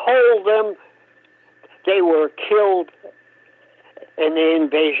 They told them they were killed in the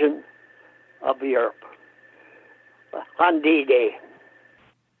invasion of Europe on D-Day.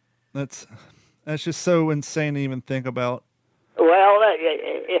 That's just so insane to even think about. Well,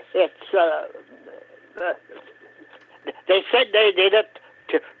 they said they did it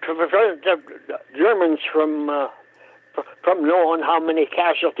to prevent the Germans from knowing how many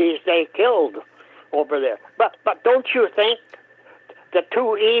casualties they killed over there. But don't you think the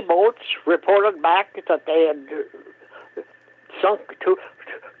two E-boats reported back that they had sunk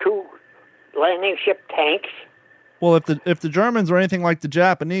two landing ship tanks? Well, if the Germans were anything like the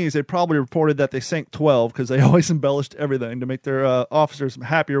Japanese, they probably reported that they sank 12 because they always embellished everything to make their officers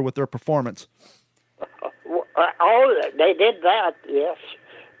happier with their performance. They did that, yes.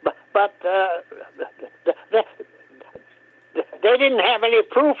 But they didn't have any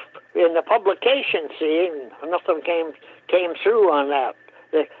proof in the publication, see, and nothing came through on that.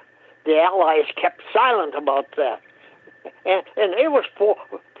 The Allies kept silent about that. And it was for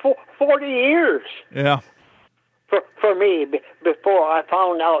 40 years. Yeah. For me, before I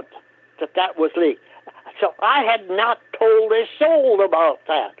found out that was leaked. So I had not told a soul about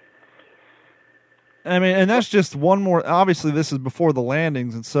that. I mean, and that's just one more. Obviously, this is before the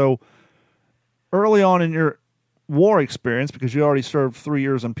landings, and so early on in your war experience, because you already served 3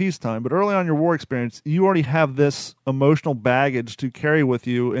 years in peacetime, but early on in your war experience, you already have this emotional baggage to carry with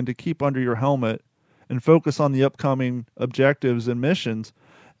you and to keep under your helmet and focus on the upcoming objectives and missions,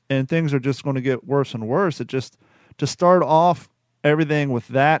 and things are just going to get worse and worse. It just, to start off everything with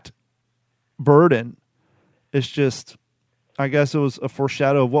that burden, it's just, I guess it was a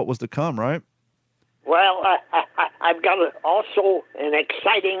foreshadow of what was to come, right? Well, I've got also an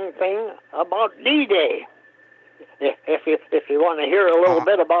exciting thing about D-Day. If you want to hear a little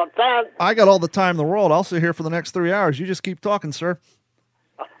bit about that. I got all the time in the world. I'll sit here for the next 3 hours. You just keep talking, sir.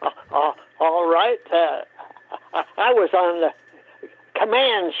 All right. I was on the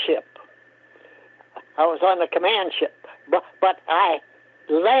command ship. But I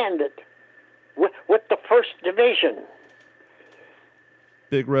landed with the 1st Division.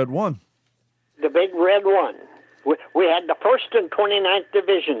 Big Red One. The Big Red One. We had the 1st and 29th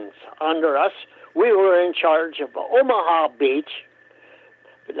Divisions under us. We were in charge of Omaha Beach.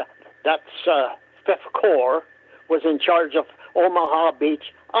 That's 5th Corps was in charge of Omaha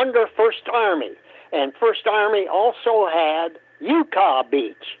Beach under 1st Army. And 1st Army also had Utah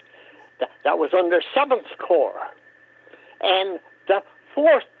Beach. That was under 7th Corps. And the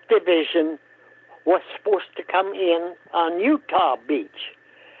 4th Division was supposed to come in on Utah Beach.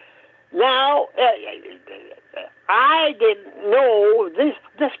 Now, I didn't know this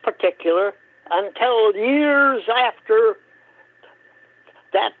particular until years after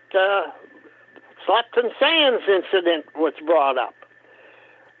that Slapton Sands incident was brought up.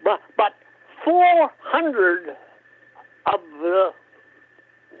 But 400 of the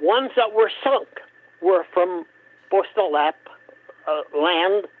ones that were sunk were from postal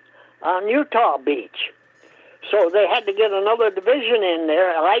land on Utah Beach. So they had to get another division in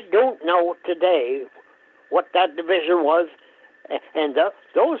there. I don't know today what that division was. And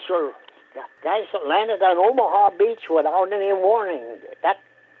those were guys that landed on Omaha Beach without any warning. That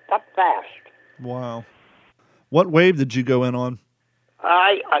fast. Wow. What wave did you go in on?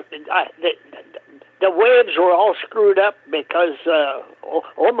 The waves were all screwed up because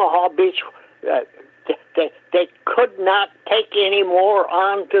Omaha Beach, they could not take any more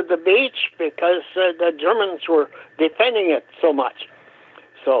onto the beach because the Germans were defending it so much.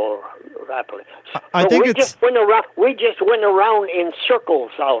 So rapidly. I think we just went around in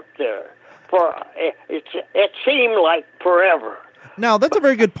circles out there. It seemed like forever. Now, that's a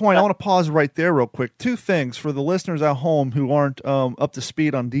very good point. I want to pause right there real quick. Two things for the listeners at home who aren't up to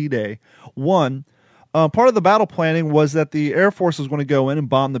speed on D-Day. One, part of the battle planning was that the Air Force was going to go in and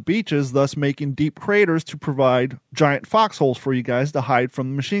bomb the beaches, thus making deep craters to provide giant foxholes for you guys to hide from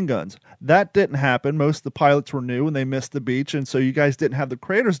the machine guns. That didn't happen. Most of the pilots were new and they missed the beach, and so you guys didn't have the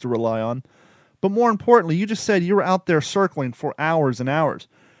craters to rely on. But more importantly, you just said you were out there circling for hours and hours.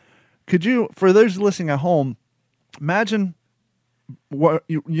 Could you, for those listening at home, imagine what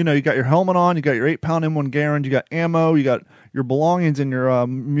you got your helmet on, you got your 8-pound M1 Garand, you got ammo, you got your belongings in your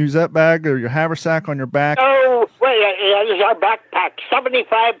musette bag or your haversack on your back. Oh, wait, it was our backpack.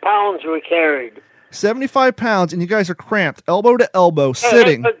 75 pounds we carried. 75 pounds, and you guys are cramped, elbow to elbow,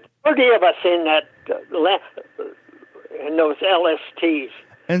 sitting. 30 of us in that in those LSTs.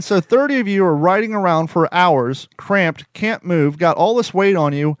 And so 30 of you are riding around for hours, cramped, can't move, got all this weight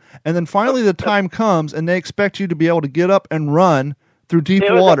on you, and then finally the time comes and they expect you to be able to get up and run through deep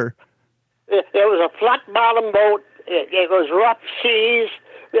water. It was a flat-bottom boat. It was rough seas.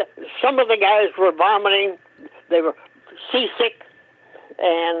 Some of the guys were vomiting. They were seasick.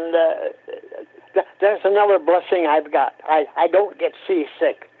 And there's another blessing I've got. I don't get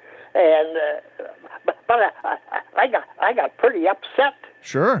seasick. And but I got pretty upset.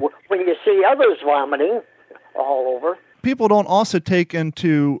 Sure. When you see others vomiting all over. People don't also take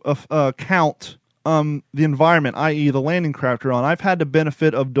into account the environment, i.e. the landing craft you're on. I've had the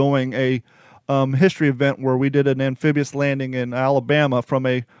benefit of doing a history event where we did an amphibious landing in Alabama from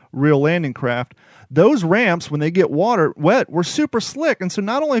a real landing craft. Those ramps, when they get wet, were super slick. And so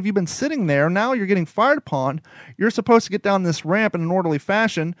not only have you been sitting there, now you're getting fired upon, you're supposed to get down this ramp in an orderly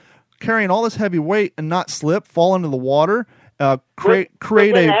fashion, carrying all this heavy weight and not slip, fall into the water, create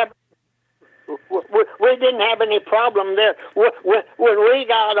a... We didn't have any problem there. When we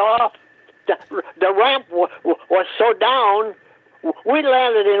got off, the ramp was so down, we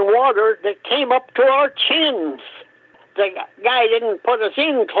landed in water that came up to our chins. The guy didn't put us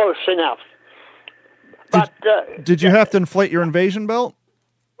in close enough. But did you have to inflate your invasion belt?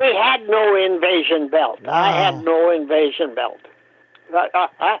 We had no invasion belt. Wow. I had no invasion belt.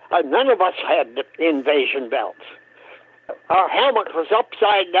 None of us had invasion belts. Our helmet was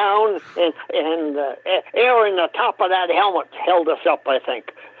upside down, and air in the top of that helmet held us up, I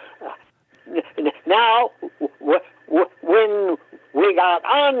think. Now, when we got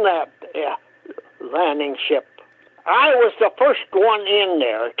on that landing ship, I was the first one in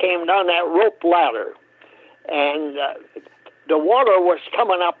there. Came down that rope ladder, and the water was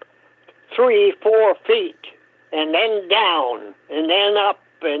coming up 3-4 feet, and then down, and then up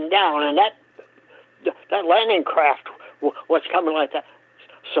and down, and that landing craft was coming like that.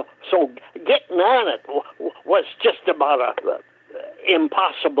 So getting on it was just about a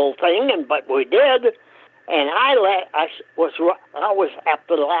impossible thing, but we did. And I was at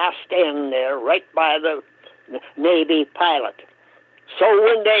the last end there, right by the Navy pilot. So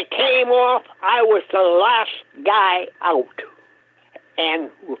when they came off, I was the last guy out.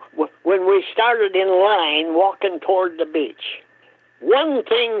 And when we started in line walking toward the beach, one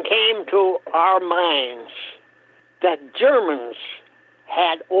thing came to our minds, that Germans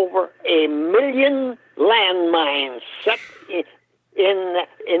had over 1 million landmines set in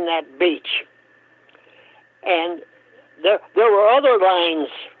that beach. And there were other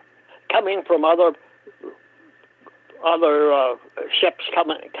lines coming from other ships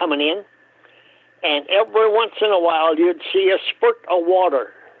coming in, and every once in a while you'd see a spurt of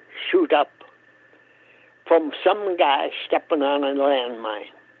water shoot up from some guy stepping on a landmine.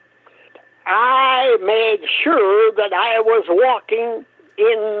 I made sure that I was walking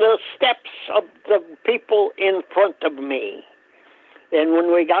in the steps of the people in front of me. And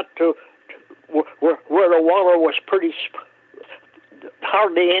when we got to where the water was pretty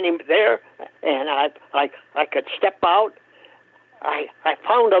hardly any there, and I could step out, I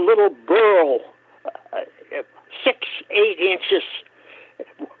found a little burl, 6-8 inches,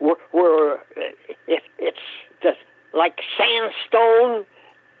 where it's just like sandstone,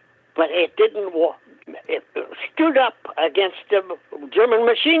 but it didn't. It stood up against the German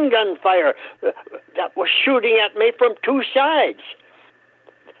machine gun fire that was shooting at me from two sides.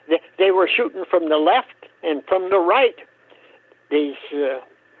 They were shooting from the left and from the right. These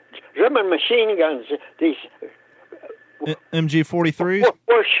German machine guns, these MG-43s,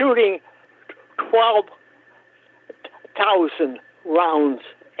 were shooting 12,000 rounds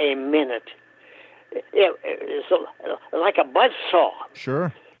a minute. It's like a buzzsaw.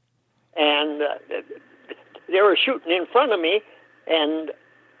 Sure. And they were shooting in front of me, and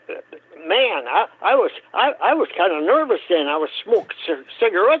man, I was kind of nervous then. I was smoking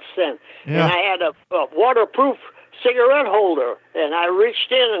cigarettes then, and I had a waterproof cigarette holder, and I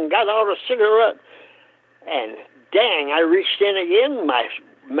reached in and got out a cigarette, and dang, I reached in again, my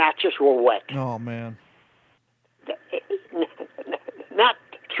matches were wet. Oh, man. Not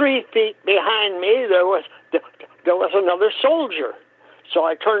 3 feet behind me, there was another soldier. So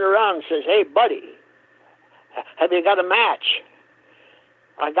I turned around and says, "Hey, buddy, have you got a match?"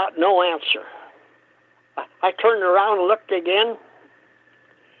 I got no answer. I turned around and looked again.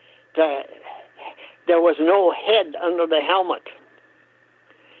 There was no head under the helmet.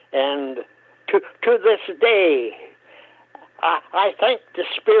 And to this day, I thank the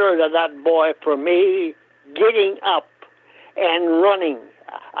spirit of that boy for me getting up and running.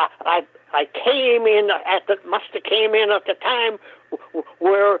 I came in must have came in at the time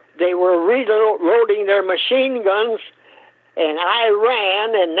where they were reloading their machine guns, and I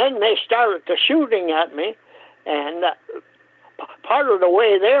ran, and then they started to shooting at me, and part of the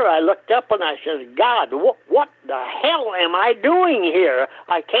way there, I looked up and I said, "God, what the hell am I doing here?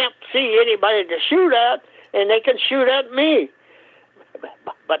 I can't see anybody to shoot at, and they can shoot at me."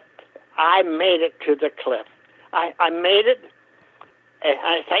 But I made it to the cliff. I made it, and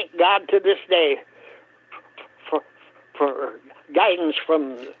I thank God to this day for guidance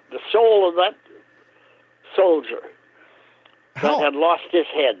from the soul of that soldier that had lost his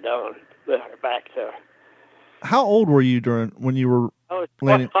head down there, back there. How old were you when you were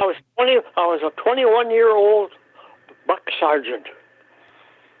landing? I was a 21-year-old buck sergeant.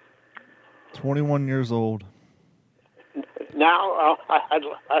 21 years old. Now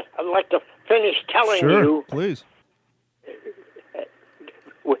I'd like to finish telling you. Sure, please.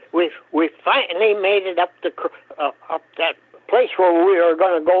 We finally made it up that place where we were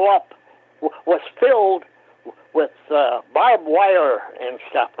going to go up was filled with barbed wire and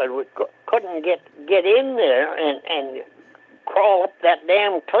stuff, and we couldn't get in there and crawl up that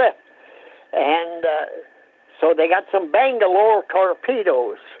damn cliff. And so they got some Bangalore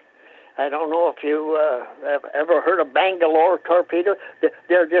torpedoes. I don't know if you have ever heard of Bangalore torpedoes.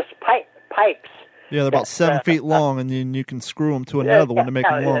 They're just pipes. Yeah, they're about 7 feet long, and then you can screw them to another one to make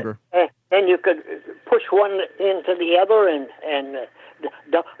them longer. And you could push one into the other and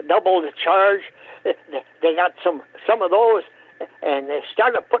double the charge. They got some of those, and they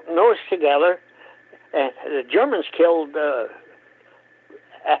started putting those together. And the Germans killed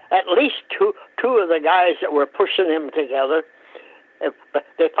at least two of the guys that were pushing them together. But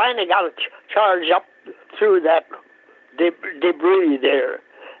they finally got a charge up through that debris there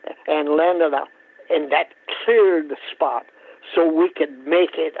and landed up, and that cleared the spot so we could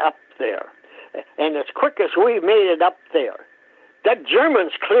make it up there. And as quick as we made it up there, the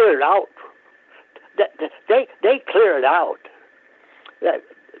Germans cleared out. They cleared out.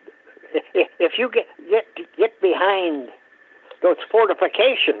 If you get behind those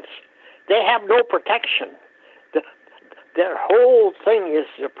fortifications, they have no protection. Their whole thing is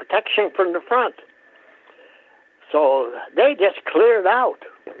the protection from the front. So they just cleared out.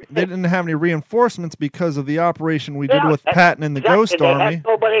 They didn't have any reinforcements because of the operation we did with Patton and the Ghost they Army. Had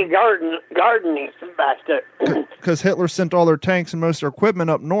nobody gardening back there. Because Hitler sent all their tanks and most of their equipment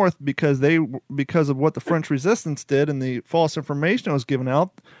up north because of what the French resistance did and the false information that was given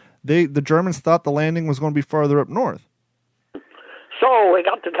out. The Germans thought the landing was going to be farther up north. So we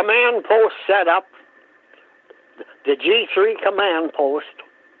got the command post set up, the G3 command post,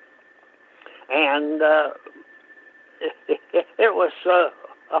 and it was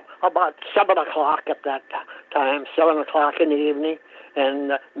about 7 o'clock at that time, 7 o'clock in the evening,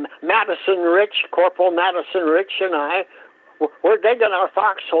 and Madison Rich, Corporal Madison Rich, and I were digging our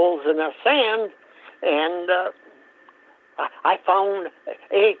foxholes in the sand, and I found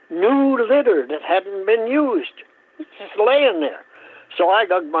a new litter that hadn't been used. It's just laying there. So I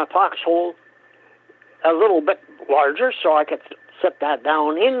dug my foxhole a little bit larger so I could set that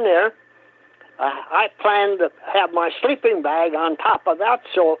down in there. I planned to have my sleeping bag on top of that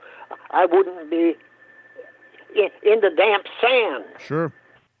so I wouldn't be in the damp sand. Sure.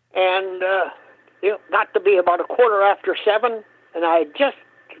 And it got to be about 7:15, and I just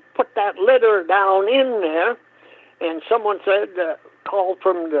put that litter down in there, and someone said, called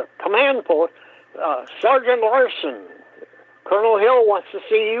from the command post, Sergeant Larson, Colonel Hill wants to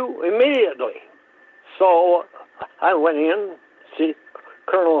see you immediately. So I went in to see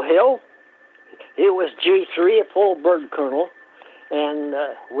Colonel Hill. He was G3, a full bird colonel, and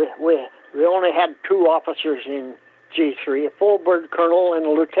we only had 2 officers in G3, a full bird colonel and a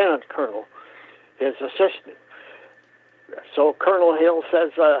lieutenant colonel, his assistant. So Colonel Hill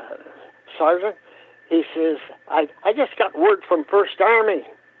says, Sergeant, he says, I just got word from First Army.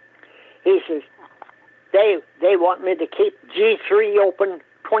 He says, they want me to keep G3 open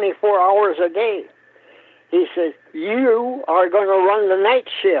 24 hours a day. he says, you are going to run the night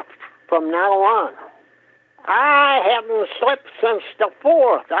shift from now on. I hadn't slept since the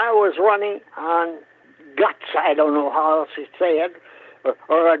 4th. I was running on guts, I don't know how else to say it,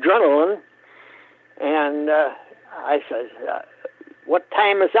 or adrenaline. And I said, what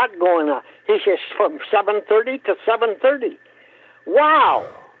time is that going on? He says, from 7:30 to 7:30. Wow.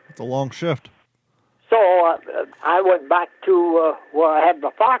 It's a long shift. So I went back to where I had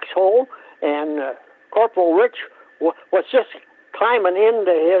the foxhole, and Corporal Rich was just climbing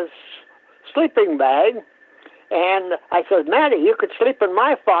into his sleeping bag. And I said, Matty, you could sleep in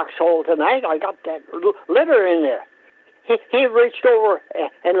my foxhole tonight. I got that litter in there. He reached over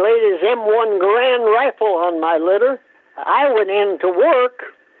and laid his M1 Garand rifle on my litter. I went in to work.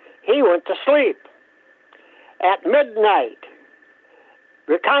 He went to sleep. At midnight,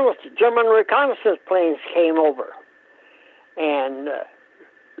 German reconnaissance planes came over. And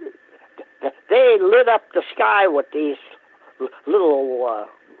they lit up the sky with these little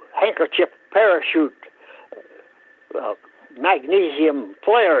handkerchief parachute magnesium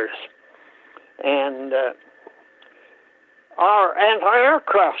flares. And our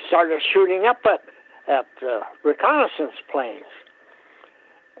anti-aircraft started shooting up at reconnaissance planes.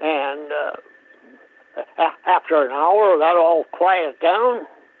 And after an hour, that all quieted down.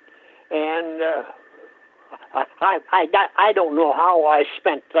 And I don't know how I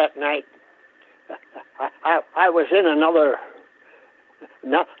spent that night. I was in another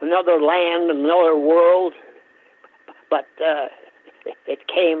land, another world. But it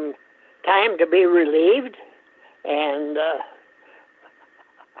came time to be relieved, and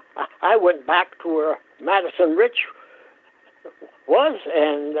I went back to where Madison Rich was,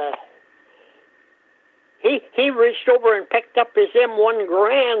 and he reached over and picked up his M1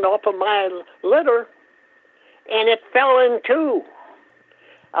 Garand off of my litter, and it fell in two.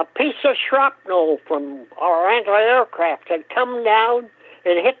 A piece of shrapnel from our anti-aircraft had come down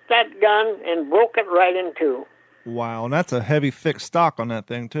and hit that gun and broke it right in two. Wow, and that's a heavy, thick stock on that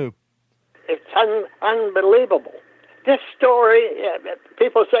thing, too. It's unbelievable. This story,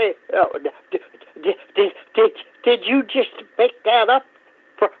 people say, oh, did you just make that up?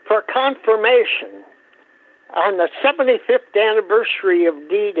 For confirmation, on the 75th anniversary of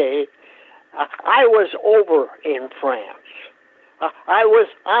D-Day, I was over in France. I was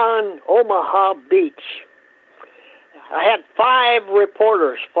on Omaha Beach. I had 5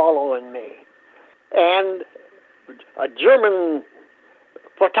 reporters following me, and a German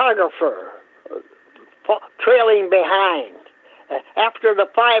photographer trailing behind. After the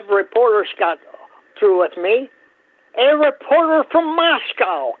 5 reporters got through with me, a reporter from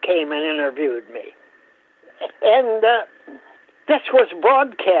Moscow came and interviewed me. And this was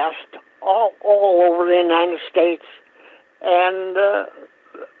broadcast all over the United States. And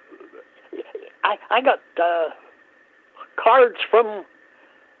I got cards from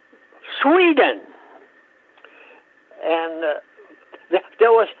Sweden. And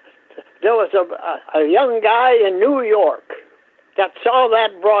there was a young guy in New York that saw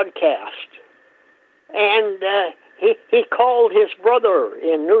that broadcast, and he called his brother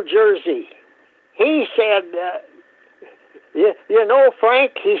in New Jersey. He said, you know,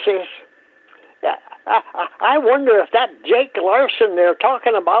 Frank, he says, I wonder if that Jake Larson they're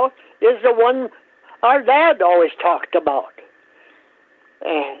talking about is the one our dad always talked about.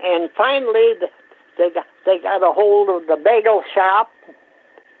 And finally, they got a hold of the bagel shop,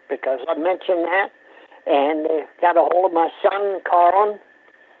 because I mentioned that, and they got a hold of my son, Carlin,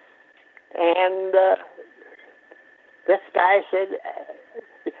 and this guy said,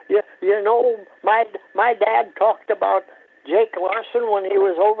 you know, my dad talked about Jake Larson when he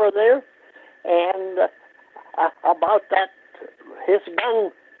was over there, and about that, his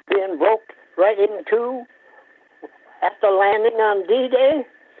gun being broke right in two at the landing on D-Day,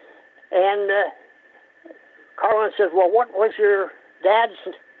 and Carlin says, well, what was your dad's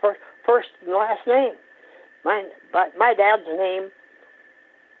first and last name? My dad's name.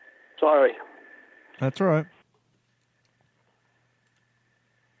 Sorry. That's all right.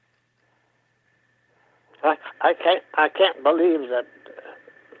 I can't believe that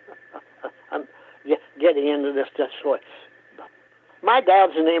I'm getting into this way. My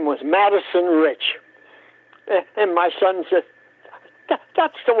dad's name was Madison Rich, and my son said,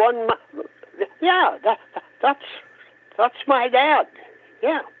 "That's the one." Yeah, that's my dad.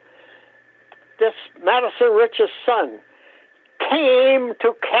 Yeah. This Madison Rich's son came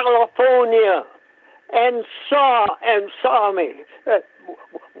to California and saw me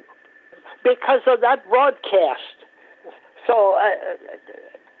because of that broadcast. So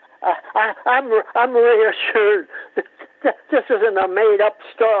I'm reassured that this isn't a made-up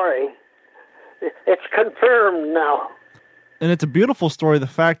story. it's confirmed now. And it's a beautiful story, the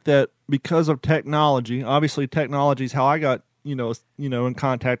fact that because of technology, obviously technology is how I got, in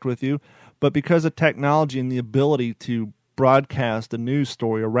contact with you, but because of technology and the ability to broadcast a news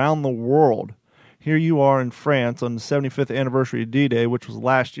story around the world, here you are in France on the 75th anniversary of D-Day, which was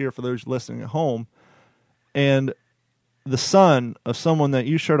last year for those listening at home, and the son of someone that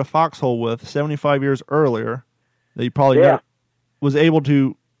you shared a foxhole with 75 years earlier, that you probably know, was able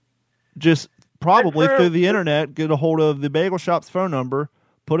to just probably through the internet get a hold of the bagel shop's phone number,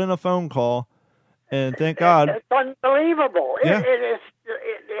 put in a phone call, and thank God. It's unbelievable. Yeah.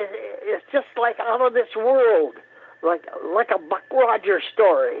 It's just like out of this world, like a Buck Rogers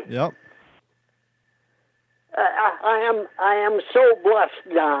story. Yep. I am so blessed,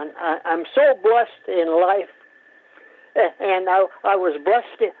 Don. I'm so blessed in life, and I was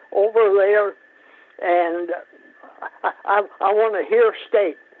blessed over there, and I want to here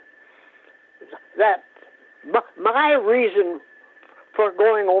state that my reason for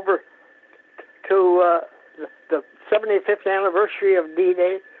going over to the 75th anniversary of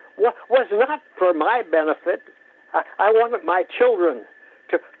D-Day was not for my benefit. I wanted my children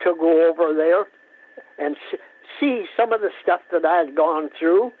to go over there and see some of the stuff that I had gone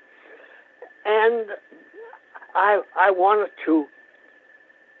through, and I wanted to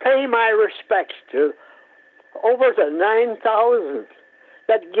pay my respects to over the 9,000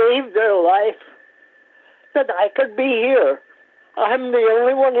 that gave their life that I could be here. I'm the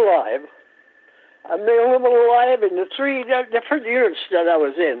only one alive. I'm the only one alive in the 3 different units that I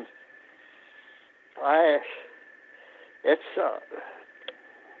was in. I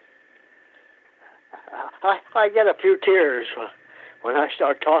get a few tears when I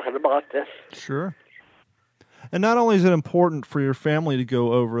start talking about this. Sure. And not only is it important for your family to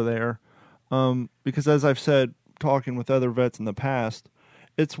go over there, because as I've said, talking with other vets in the past,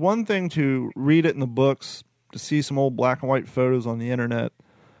 it's one thing to read it in the books, to see some old black and white photos on the internet,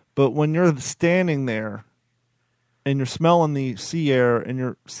 but when you're standing there and you're smelling the sea air and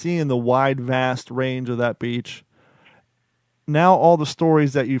you're seeing the wide, vast range of that beach, now all the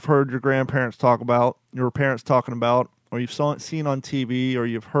stories that you've heard your grandparents talk about, your parents talking about, or you've seen on TV, or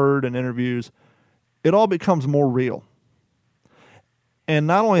you've heard in interviews, it all becomes more real. And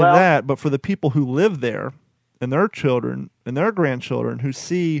not only that, but for the people who live there and their children and their grandchildren who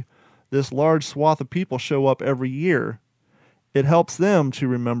see this large swath of people show up every year, it helps them to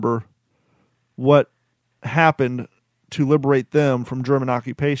remember what happened to liberate them from German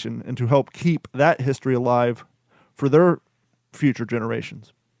occupation and to help keep that history alive for their future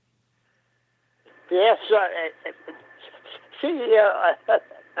generations. Yes, see,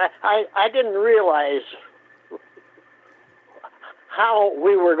 I didn't realize how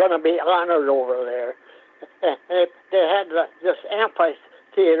we were going to be honored over there. They had this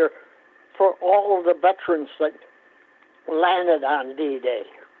amphitheater for all of the veterans that landed on D-Day.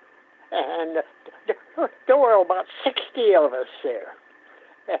 And there were about 60 of us there.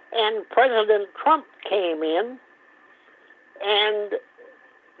 And President Trump came in, and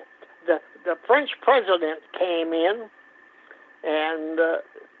the French president came in, and the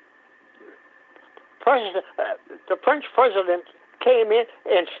French president came in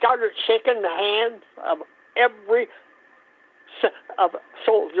and started shaking the hands of every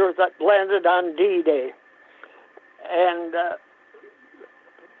soldier that landed on D-Day. And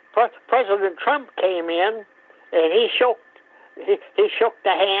President Trump came in, and he shook the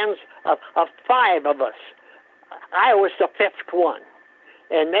hands of 5 of us. I was the 5th one.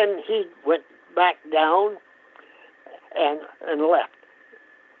 And then he went back down and left.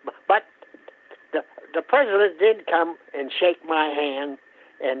 But the president did come and shake my hand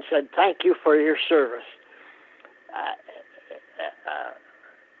and said, "Thank you for your service."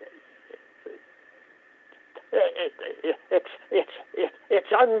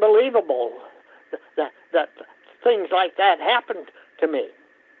 It's unbelievable that things like that happened to me.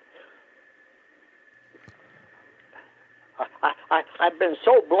 I've been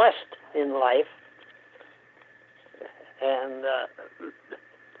so blessed in life, and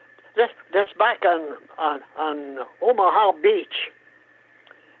this back on Omaha Beach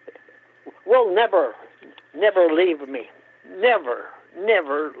will never leave me. Never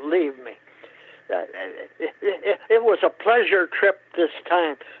leave me. It was a pleasure trip this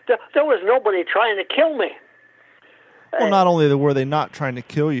time. There was nobody trying to kill me. Well, not only were they not trying to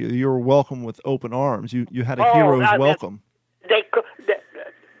kill you, you were welcomed with open arms. You had a hero's welcome.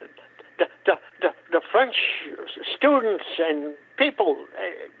 The French students and people,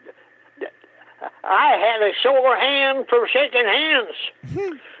 I had a sore hand for shaking hands.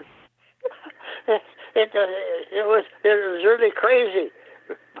 It was really crazy,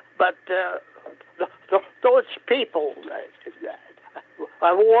 but those people.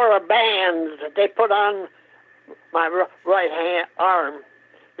 I wore a band that they put on my right hand arm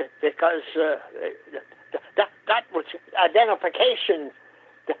because that was identification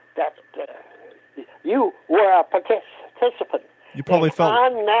that you were a participant. You probably felt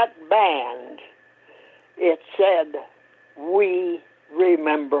on that band. It said, "We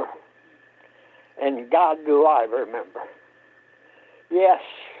remember," and God do I remember. Yes,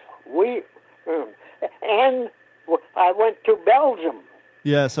 we. And I went to Belgium.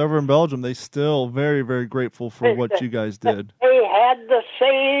 yes, over in Belgium, they still very, very grateful for what you guys did. They had the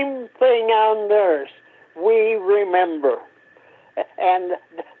same thing on theirs. We remember, and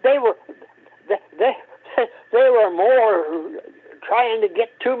they were more trying to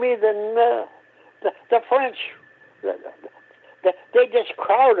get to me than the French. They just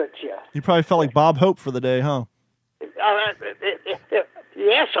crowded you. You probably felt like Bob Hope for the day, huh?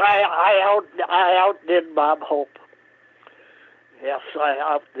 Yes, I outdid Bob Hope. Yes, I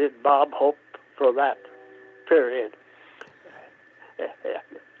outdid Bob Hope for that period.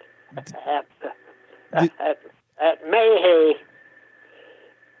 At Mayhay,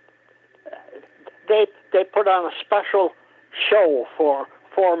 they put on a special show for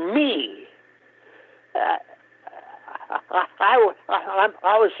me. I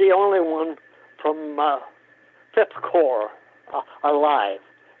was the only one from 5th Corps alive,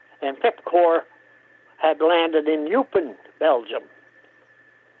 and 5th Corps had landed in Eupen, Belgium,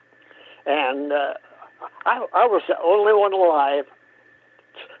 and I was the only one alive.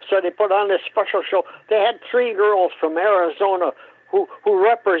 So they put on this special show. They had 3 girls from Arizona who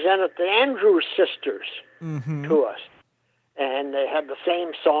represented the Andrews sisters to us, and they had the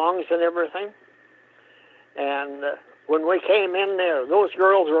same songs and everything. And when we came in there, those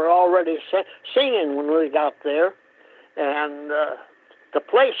girls were already singing when we got there, and the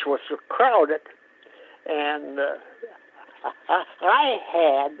place was crowded. And I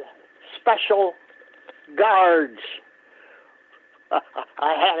had special guards.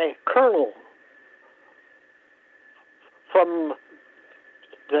 I had a colonel from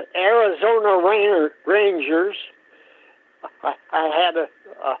the Arizona Rangers. I had a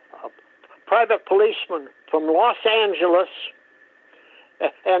private policeman from Los Angeles,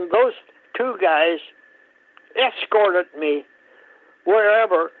 and those 2 guys escorted me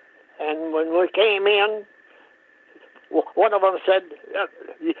wherever. And when we came in, one of them said,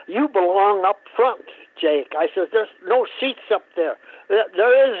 "You belong up front, Jake." I said, "There's no seats up there."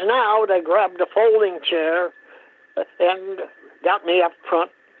 "There is now." They grabbed a folding chair and got me up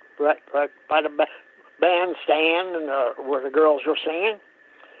front, right by the bandstand and where the girls were singing.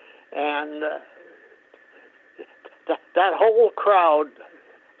 And that whole crowd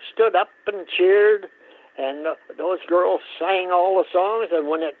stood up and cheered, and those girls sang all the songs. And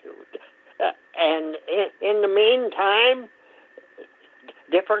when and in the meantime,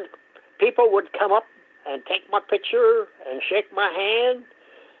 different people would come up and take my picture and shake my hand.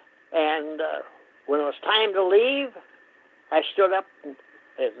 And when it was time to leave, I stood up and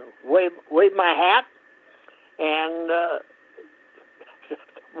waved my hat, and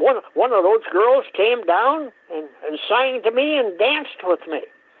one of those girls came down and sang to me and danced with me.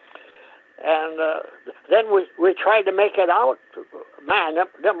 And then we tried to make it out. Man,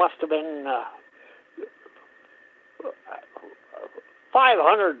 there must have been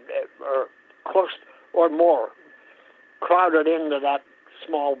 500 or close or more crowded into that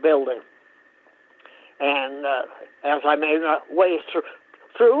small building. And as I made my way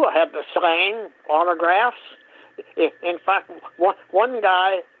through, I had to sign autographs. In fact, one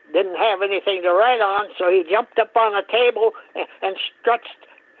guy didn't have anything to write on, so he jumped up on a table and stretched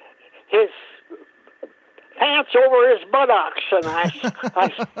his pants over his buttocks, and I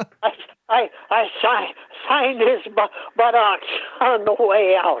signed his buttocks on the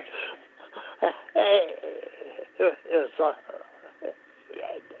way out.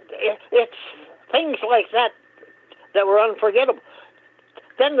 It's things like that were unforgettable.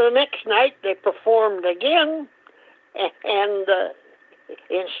 Then the next night they performed again, and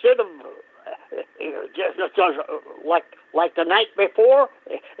instead of just like the night before,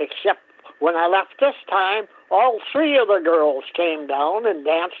 except when I left this time, all 3 of the girls came down and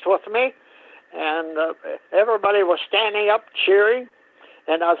danced with me, and everybody was standing up cheering.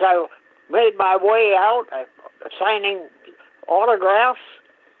 And as I made my way out, signing autographs,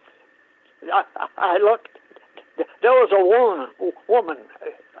 I looked. There was a woman,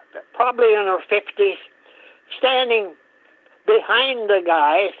 probably in her 50s, standing behind the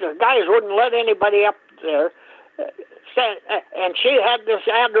guys. The guys wouldn't let anybody up there. And she had this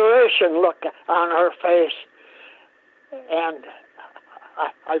adoration look on her face. And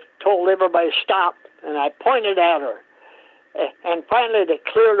I told everybody to stop, and I pointed at her. And finally they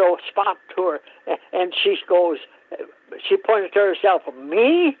cleared a spot to her, and she pointed to herself,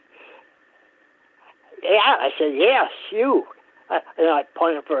 "Me?" "Yeah." I said, "Yes, you." And I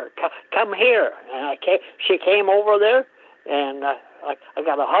pointed for her, "Come here." And she came over there, and I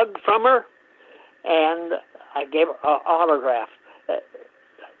got a hug from her, and I gave her an autograph.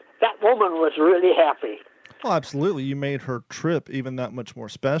 That woman was really happy. Well, absolutely. You made her trip even that much more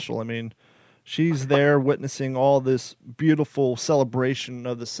special. I mean, she's there witnessing all this beautiful celebration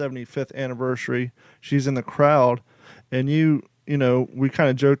of the 75th anniversary. She's in the crowd, and you know, we kind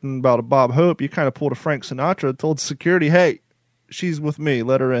of joking about a Bob Hope. You kind of pulled a Frank Sinatra, told security, "Hey, she's with me.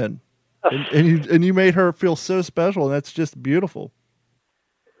 Let her in." And you made her feel so special, and that's just beautiful.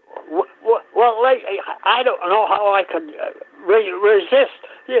 Well, I don't know how I could resist.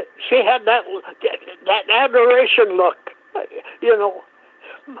 She had that adoration look, you know.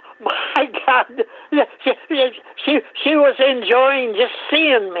 My God, she was enjoying just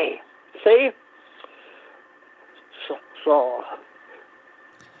seeing me. See? So.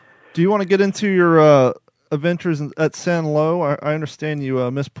 Do you want to get into your adventures at San Lo? I understand you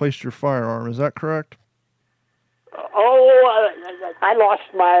misplaced your firearm. Is that correct? Oh, I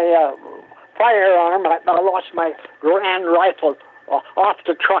lost my firearm. I lost my Grand rifle off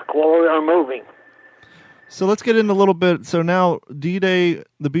the truck while we were moving. So let's get into a little bit. So now D-Day,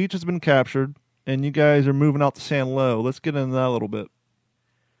 the beach has been captured, and you guys are moving out to San Lo. Let's get into that a little bit.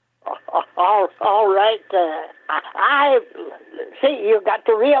 All right. I see. You got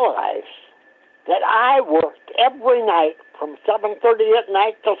to realize that I worked every night from 7:30 at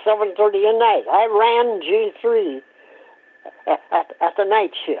night till 7:30 at night. I ran G3 at the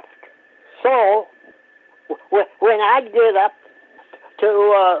night shift. So when I'd get up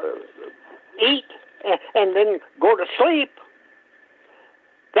to eat and then go to sleep,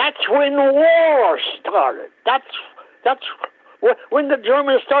 that's when the war started. That's when the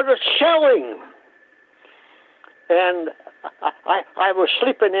Germans started shelling. And I was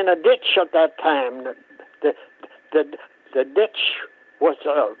sleeping in a ditch at that time. The ditch was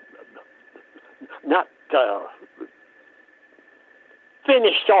not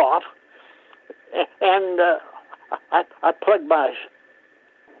finished off, and I plugged my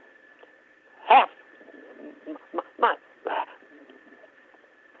half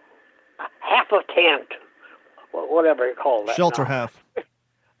a tent, whatever you call that. Shelter now. half.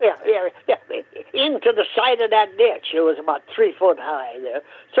 Yeah, into the side of that ditch. It was about 3 foot high there,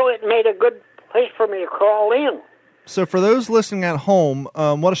 so it made a good place for me to crawl in. So for those listening at home,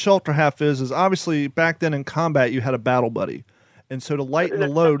 what a shelter half is obviously back then in combat you had a battle buddy, and so to lighten the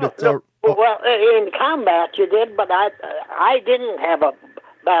load. Well, in combat you did, but I didn't have a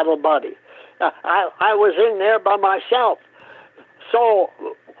battle buddy. I was in there by myself. So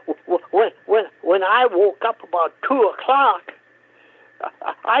when I woke up about 2:00,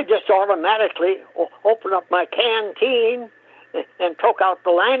 I just automatically opened up my canteen and took out the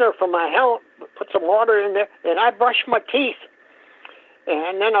liner from my helmet, put some water in there, and I brushed my teeth.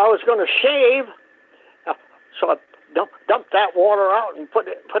 And then I was going to shave, so I dumped that water out and put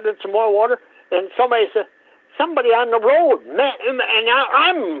in some more water. And somebody said, "Somebody on the road, man," and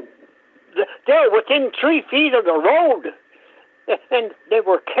I'm there within 3 feet of the road, and they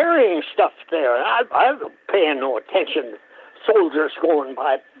were carrying stuff there. I wasn't paying no attention. Soldiers going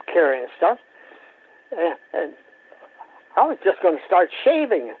by carrying stuff, and I was just going to start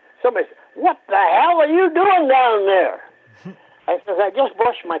shaving. Somebody said, "What the hell are you doing down there?" I said, "I just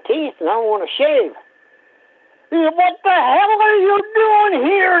brushed my teeth and I want to shave." He said, "What the hell are you doing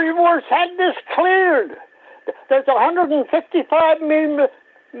here? You must had this cleared. There's a 155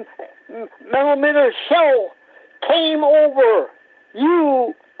 millimeter shell came over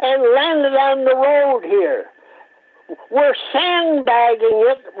you and landed on the road here. We're sandbagging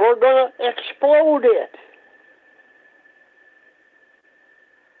it. We're going to explode it."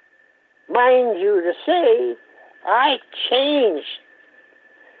 Mind you to say, I changed.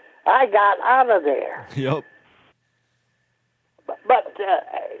 I got out of there. Yep. But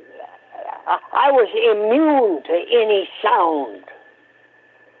I was immune to any sound.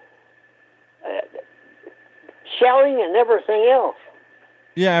 Shelling and everything else.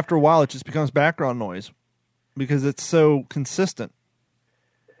 Yeah, after a while it just becomes background noise because it's so consistent.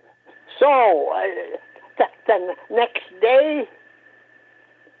 So the next day,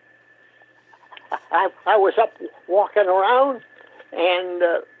 I was up walking around, and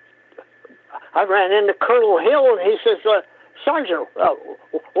I ran into Colonel Hill, and he says, "Sergeant,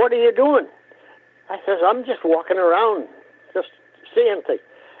 what are you doing?" I says, "I'm just walking around, just seeing things."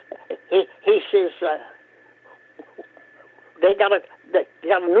 He says, they got a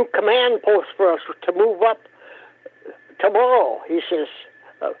new command post for us to move up tomorrow. He says,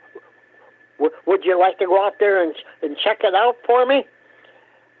 would you like to go out there and check it out for me?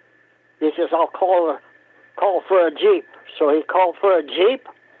 He says, I'll call for a Jeep. So he called for a Jeep,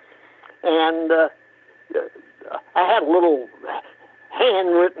 and I had a little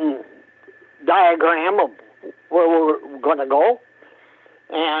handwritten diagram of where we were going to go,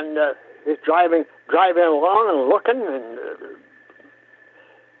 and he's driving along and looking, and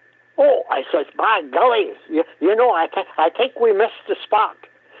I says, by golly, you know, I think we missed the spot.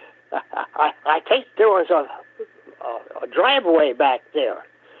 I think there was a driveway back there,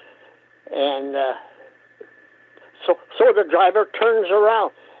 and so the driver turns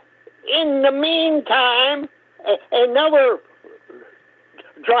around. In the meantime, another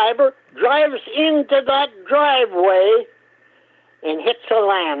driver drives into that driveway and hits a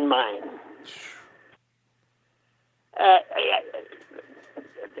landmine.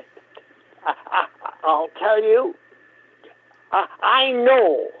 I'll tell you, I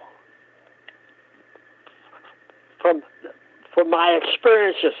know from my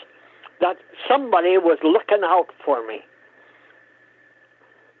experiences that somebody was looking out for me.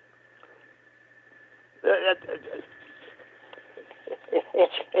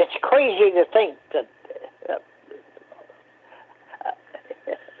 It's crazy to think that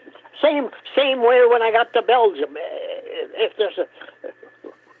same way when I got to Belgium. If there's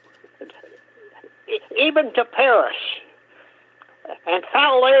even to Paris and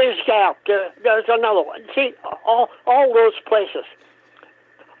Falaise Gap, there's another one. See, all those places.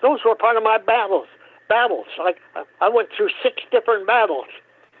 Those were part of my battles. Like I went through 6 different battles,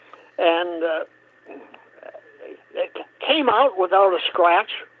 and it came out without a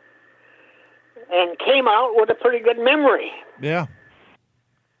scratch, and came out with a pretty good memory. Yeah.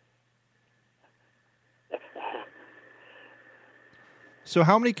 So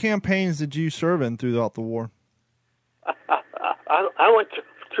how many campaigns did you serve in throughout the war? I went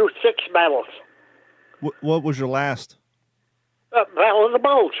through 6 battles. What was your last? Battle of the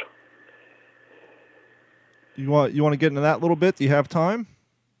Bulge. You want to get into that a little bit? Do you have time?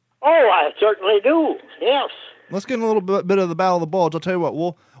 Oh, I certainly do. Yes. Let's get in a little bit of the Battle of the Bulge. I'll tell you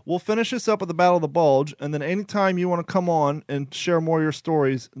what, we'll finish this up with the Battle of the Bulge, and then anytime you want to come on and share more of your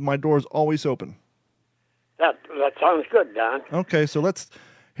stories, my door is always open. That sounds good, Don. Okay, so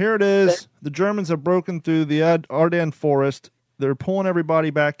here it is. The Germans have broken through the Ardennes forest. They're pulling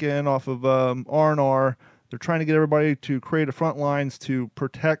everybody back in off of R&R. They're trying to get everybody to create a front lines to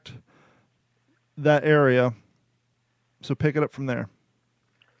protect that area. So pick it up from there.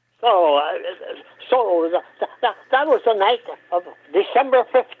 So that was the night of December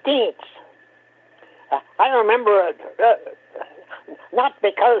 15th. I remember it, not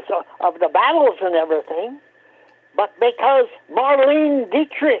because of the battles and everything, but because Marlene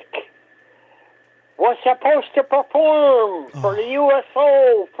Dietrich was supposed to perform for the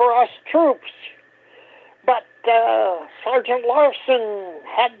USO for us troops. But Sergeant Larson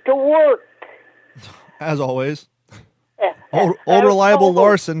had to work. As always. Old reliable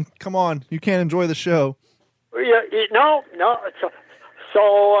Larson. Come on. You can't enjoy the show. No.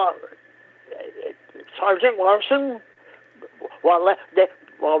 So Sergeant Larson, while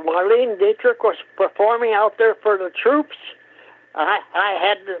Marlene Dietrich was performing out there for the troops, I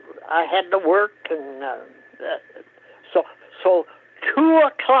had to work, and so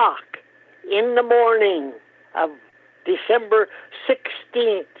 2:00 in the morning of December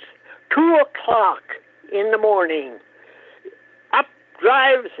 16th, 2:00 in the morning, up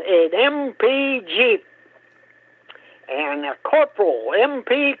drives an MP Jeep, and a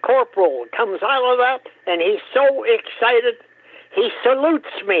MP Corporal comes out of that, and he's so excited, he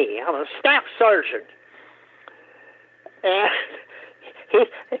salutes me. I'm a staff sergeant. And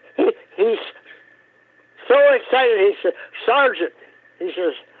he's so excited, he says, Sergeant, he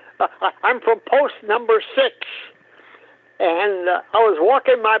says, I'm from post number 6. And I was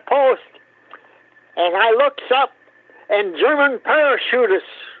walking my post, and I looks up, and German parachutists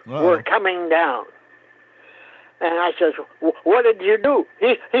were coming down. And I says, what did you do?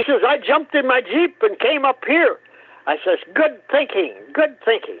 He says, I jumped in my Jeep and came up here. I says, good thinking.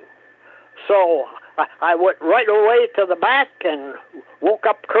 So I went right away to the back and woke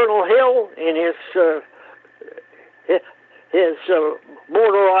up Colonel Hill in his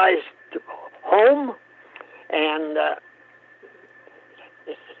motorized home, and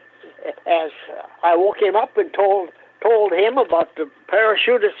as I woke him up and told him about the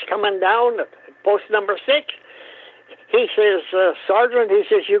parachutists coming down at post number 6, he says, Sergeant, he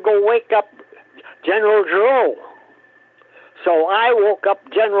says, you go wake up General Giroux. So I woke up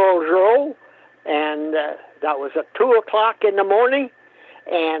General Giroux, and That was at 2 o'clock in the morning,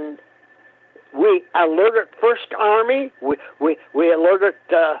 and we alerted First Army. We alerted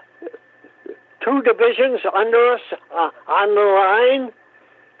 2 divisions under us on the line.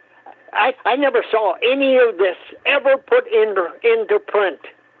 I never saw any of this ever put into print.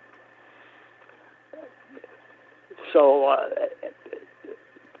 So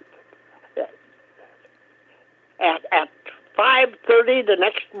at 5:30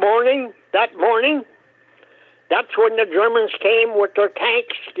 that morning, that's when the Germans came with their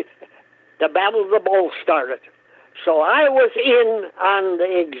tanks. The Battle of the Bulge started. So I was in on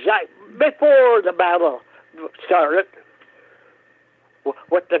before the battle started,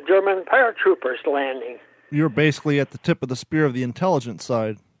 with the German paratroopers landing. You're basically at the tip of the spear of the intelligence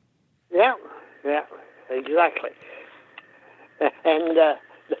side. Yeah, exactly. And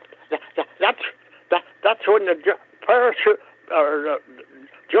that's when the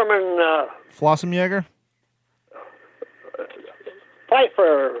German Flossenjäger?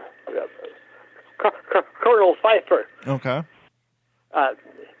 Pfeiffer, Colonel Pfeiffer. Okay.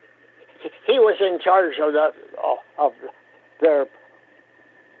 He was in charge of their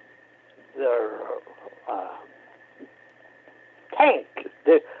tank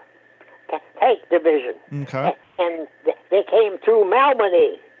division. Okay. And they came through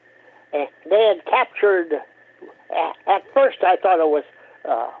Malmedy. And they had captured. At first, I thought it was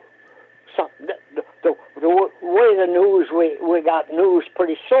the way the news we got news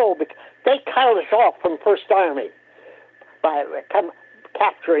pretty slow, because they cut us off from First Army by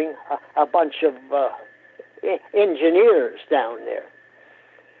capturing a bunch of engineers down there.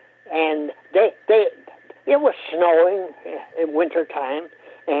 And it was snowing in wintertime,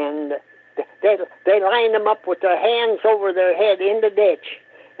 and they lined them up with their hands over their head in the ditch.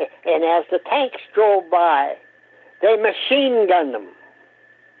 And as the tanks drove by, they machine gunned them.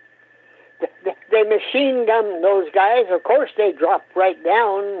 They machine gunned those guys. Of course, they dropped right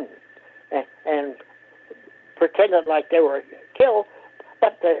down and pretended like they were killed.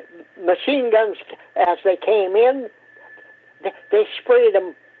 But the machine guns, as they came in, they sprayed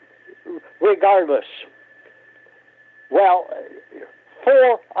them regardless. Well,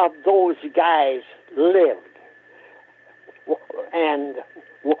 4 of those guys lived. And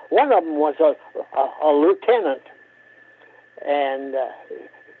one of them was a lieutenant, and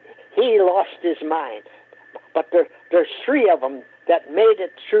he lost his mind. But there's 3 of them that made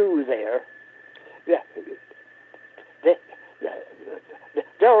it through there.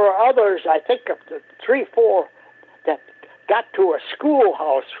 There were others, I think, 3, 4 that got to a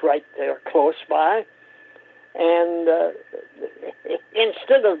schoolhouse right there close by, and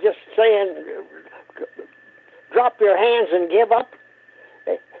instead of just saying, drop your hands and give up,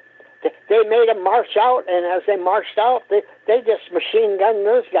 they made them march out, and as they marched out, they just machine gunned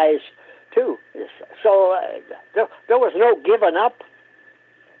those guys too. So there was no giving up.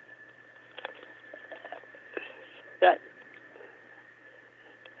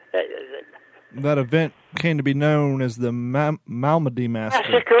 That event came to be known as the Malmedy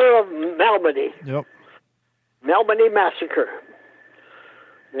Massacre. Massacre of Malmedy. Yep. Malmedy Massacre.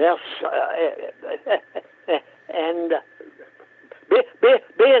 Yes. And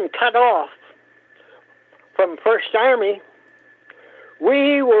being cut off from First Army,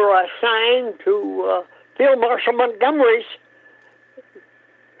 we were assigned to Field Marshal Montgomery's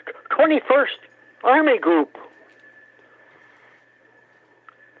 21st Army Group.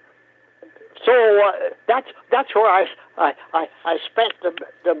 So that's where I spent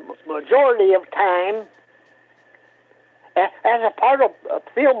the majority of time as a part of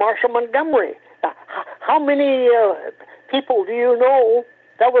Field Marshal Montgomery. How many people do you know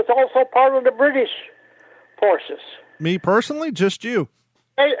that was also part of the British forces? Me personally, just you.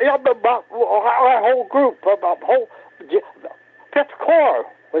 Our whole group, whole 5th Corps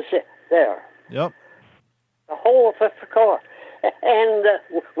was there. Yep. The whole 5th Corps. And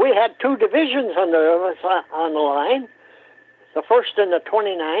we had 2 divisions under us on the line, the 1st and the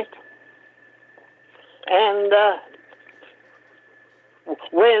 29th. And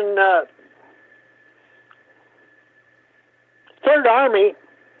when 3rd Army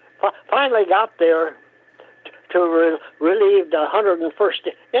finally got there to relieve the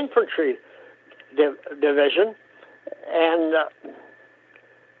 101st Infantry Division, and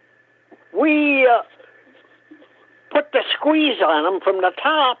we put the squeeze on them from the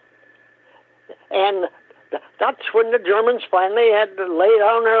top, and that's when the Germans finally had to lay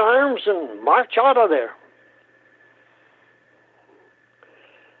down their arms and march out of there.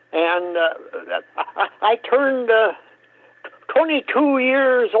 And I turned 22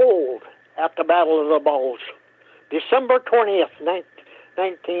 years old at the Battle of the Bulge, December 20th,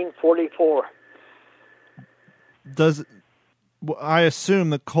 1944. I assume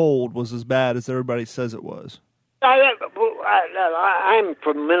the cold was as bad as everybody says it was. I'm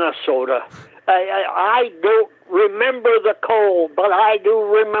from Minnesota. I don't remember the cold, but I do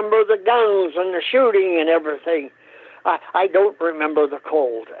remember the guns and the shooting and everything. I don't remember the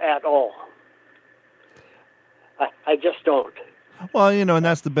cold at all. I just don't. Well, and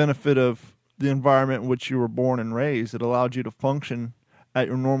that's the benefit of the environment in which you were born and raised. It allowed you to function at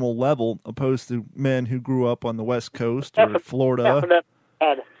your normal level, opposed to men who grew up on the West Coast or Florida.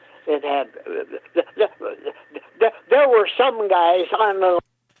 There were some guys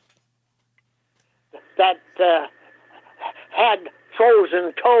that had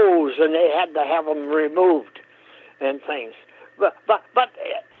frozen toes, and they had to have them removed and things. But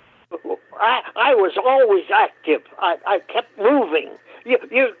I was always active. I kept moving.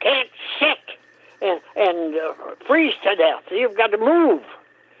 You can't sit and freeze to death. You've got to move.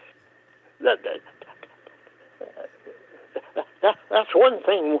 That's one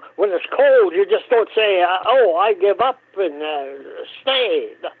thing. When it's cold, you just don't say, I give up and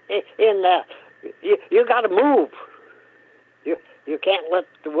stay. You got to move. You can't let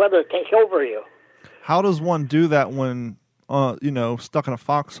the weather take over you. How does one do that when, stuck in a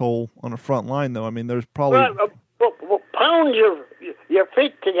foxhole on the front line, though? I mean, there's probably... Well, pound your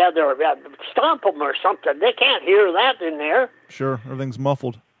feet together, stomp them or something. They can't hear that in there. Sure, everything's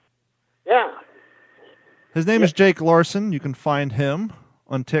muffled. Yeah. His name is Jake Larson. You can find him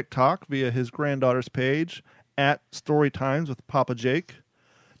on TikTok via his granddaughter's page at Storytimes with Papa Jake.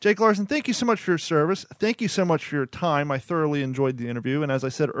 Jake Larson, thank you so much for your service. Thank you so much for your time. I thoroughly enjoyed the interview. And as I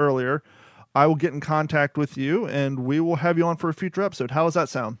said earlier, I will get in contact with you and we will have you on for a future episode. How does that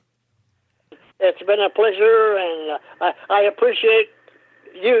sound? It's been a pleasure, and I appreciate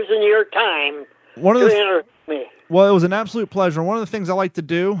using your time to interview me. Well, it was an absolute pleasure. One of the things I like to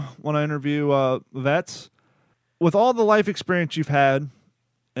do when I interview vets, with all the life experience you've had,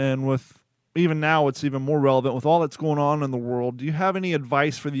 and with even now it's even more relevant, with all that's going on in the world, do you have any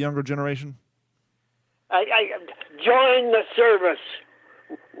advice for the younger generation? I join the service.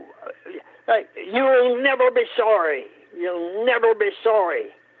 You'll never be sorry. You'll never be sorry.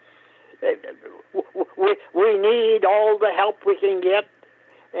 We need all the help we can get,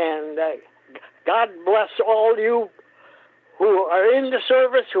 and God bless all you who are in the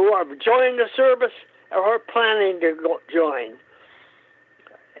service, who have joined the service, or are planning to join.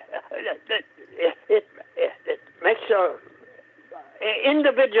 It makes an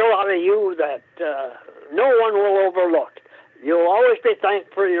individual out of you that no one will overlook. You'll always be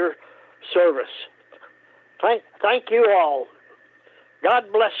thankful for your service. Thank you all.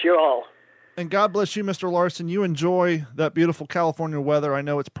 God bless you all. And God bless you, Mr. Larson. You enjoy that beautiful California weather. I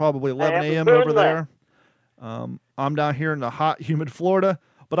know it's probably 11 a.m. over there. I'm down here in the hot, humid Florida.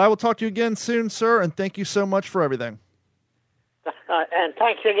 But I will talk to you again soon, sir, and thank you so much for everything. And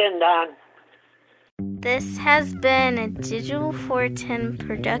thanks again, Don. This has been a Digital 410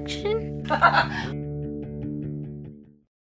 production.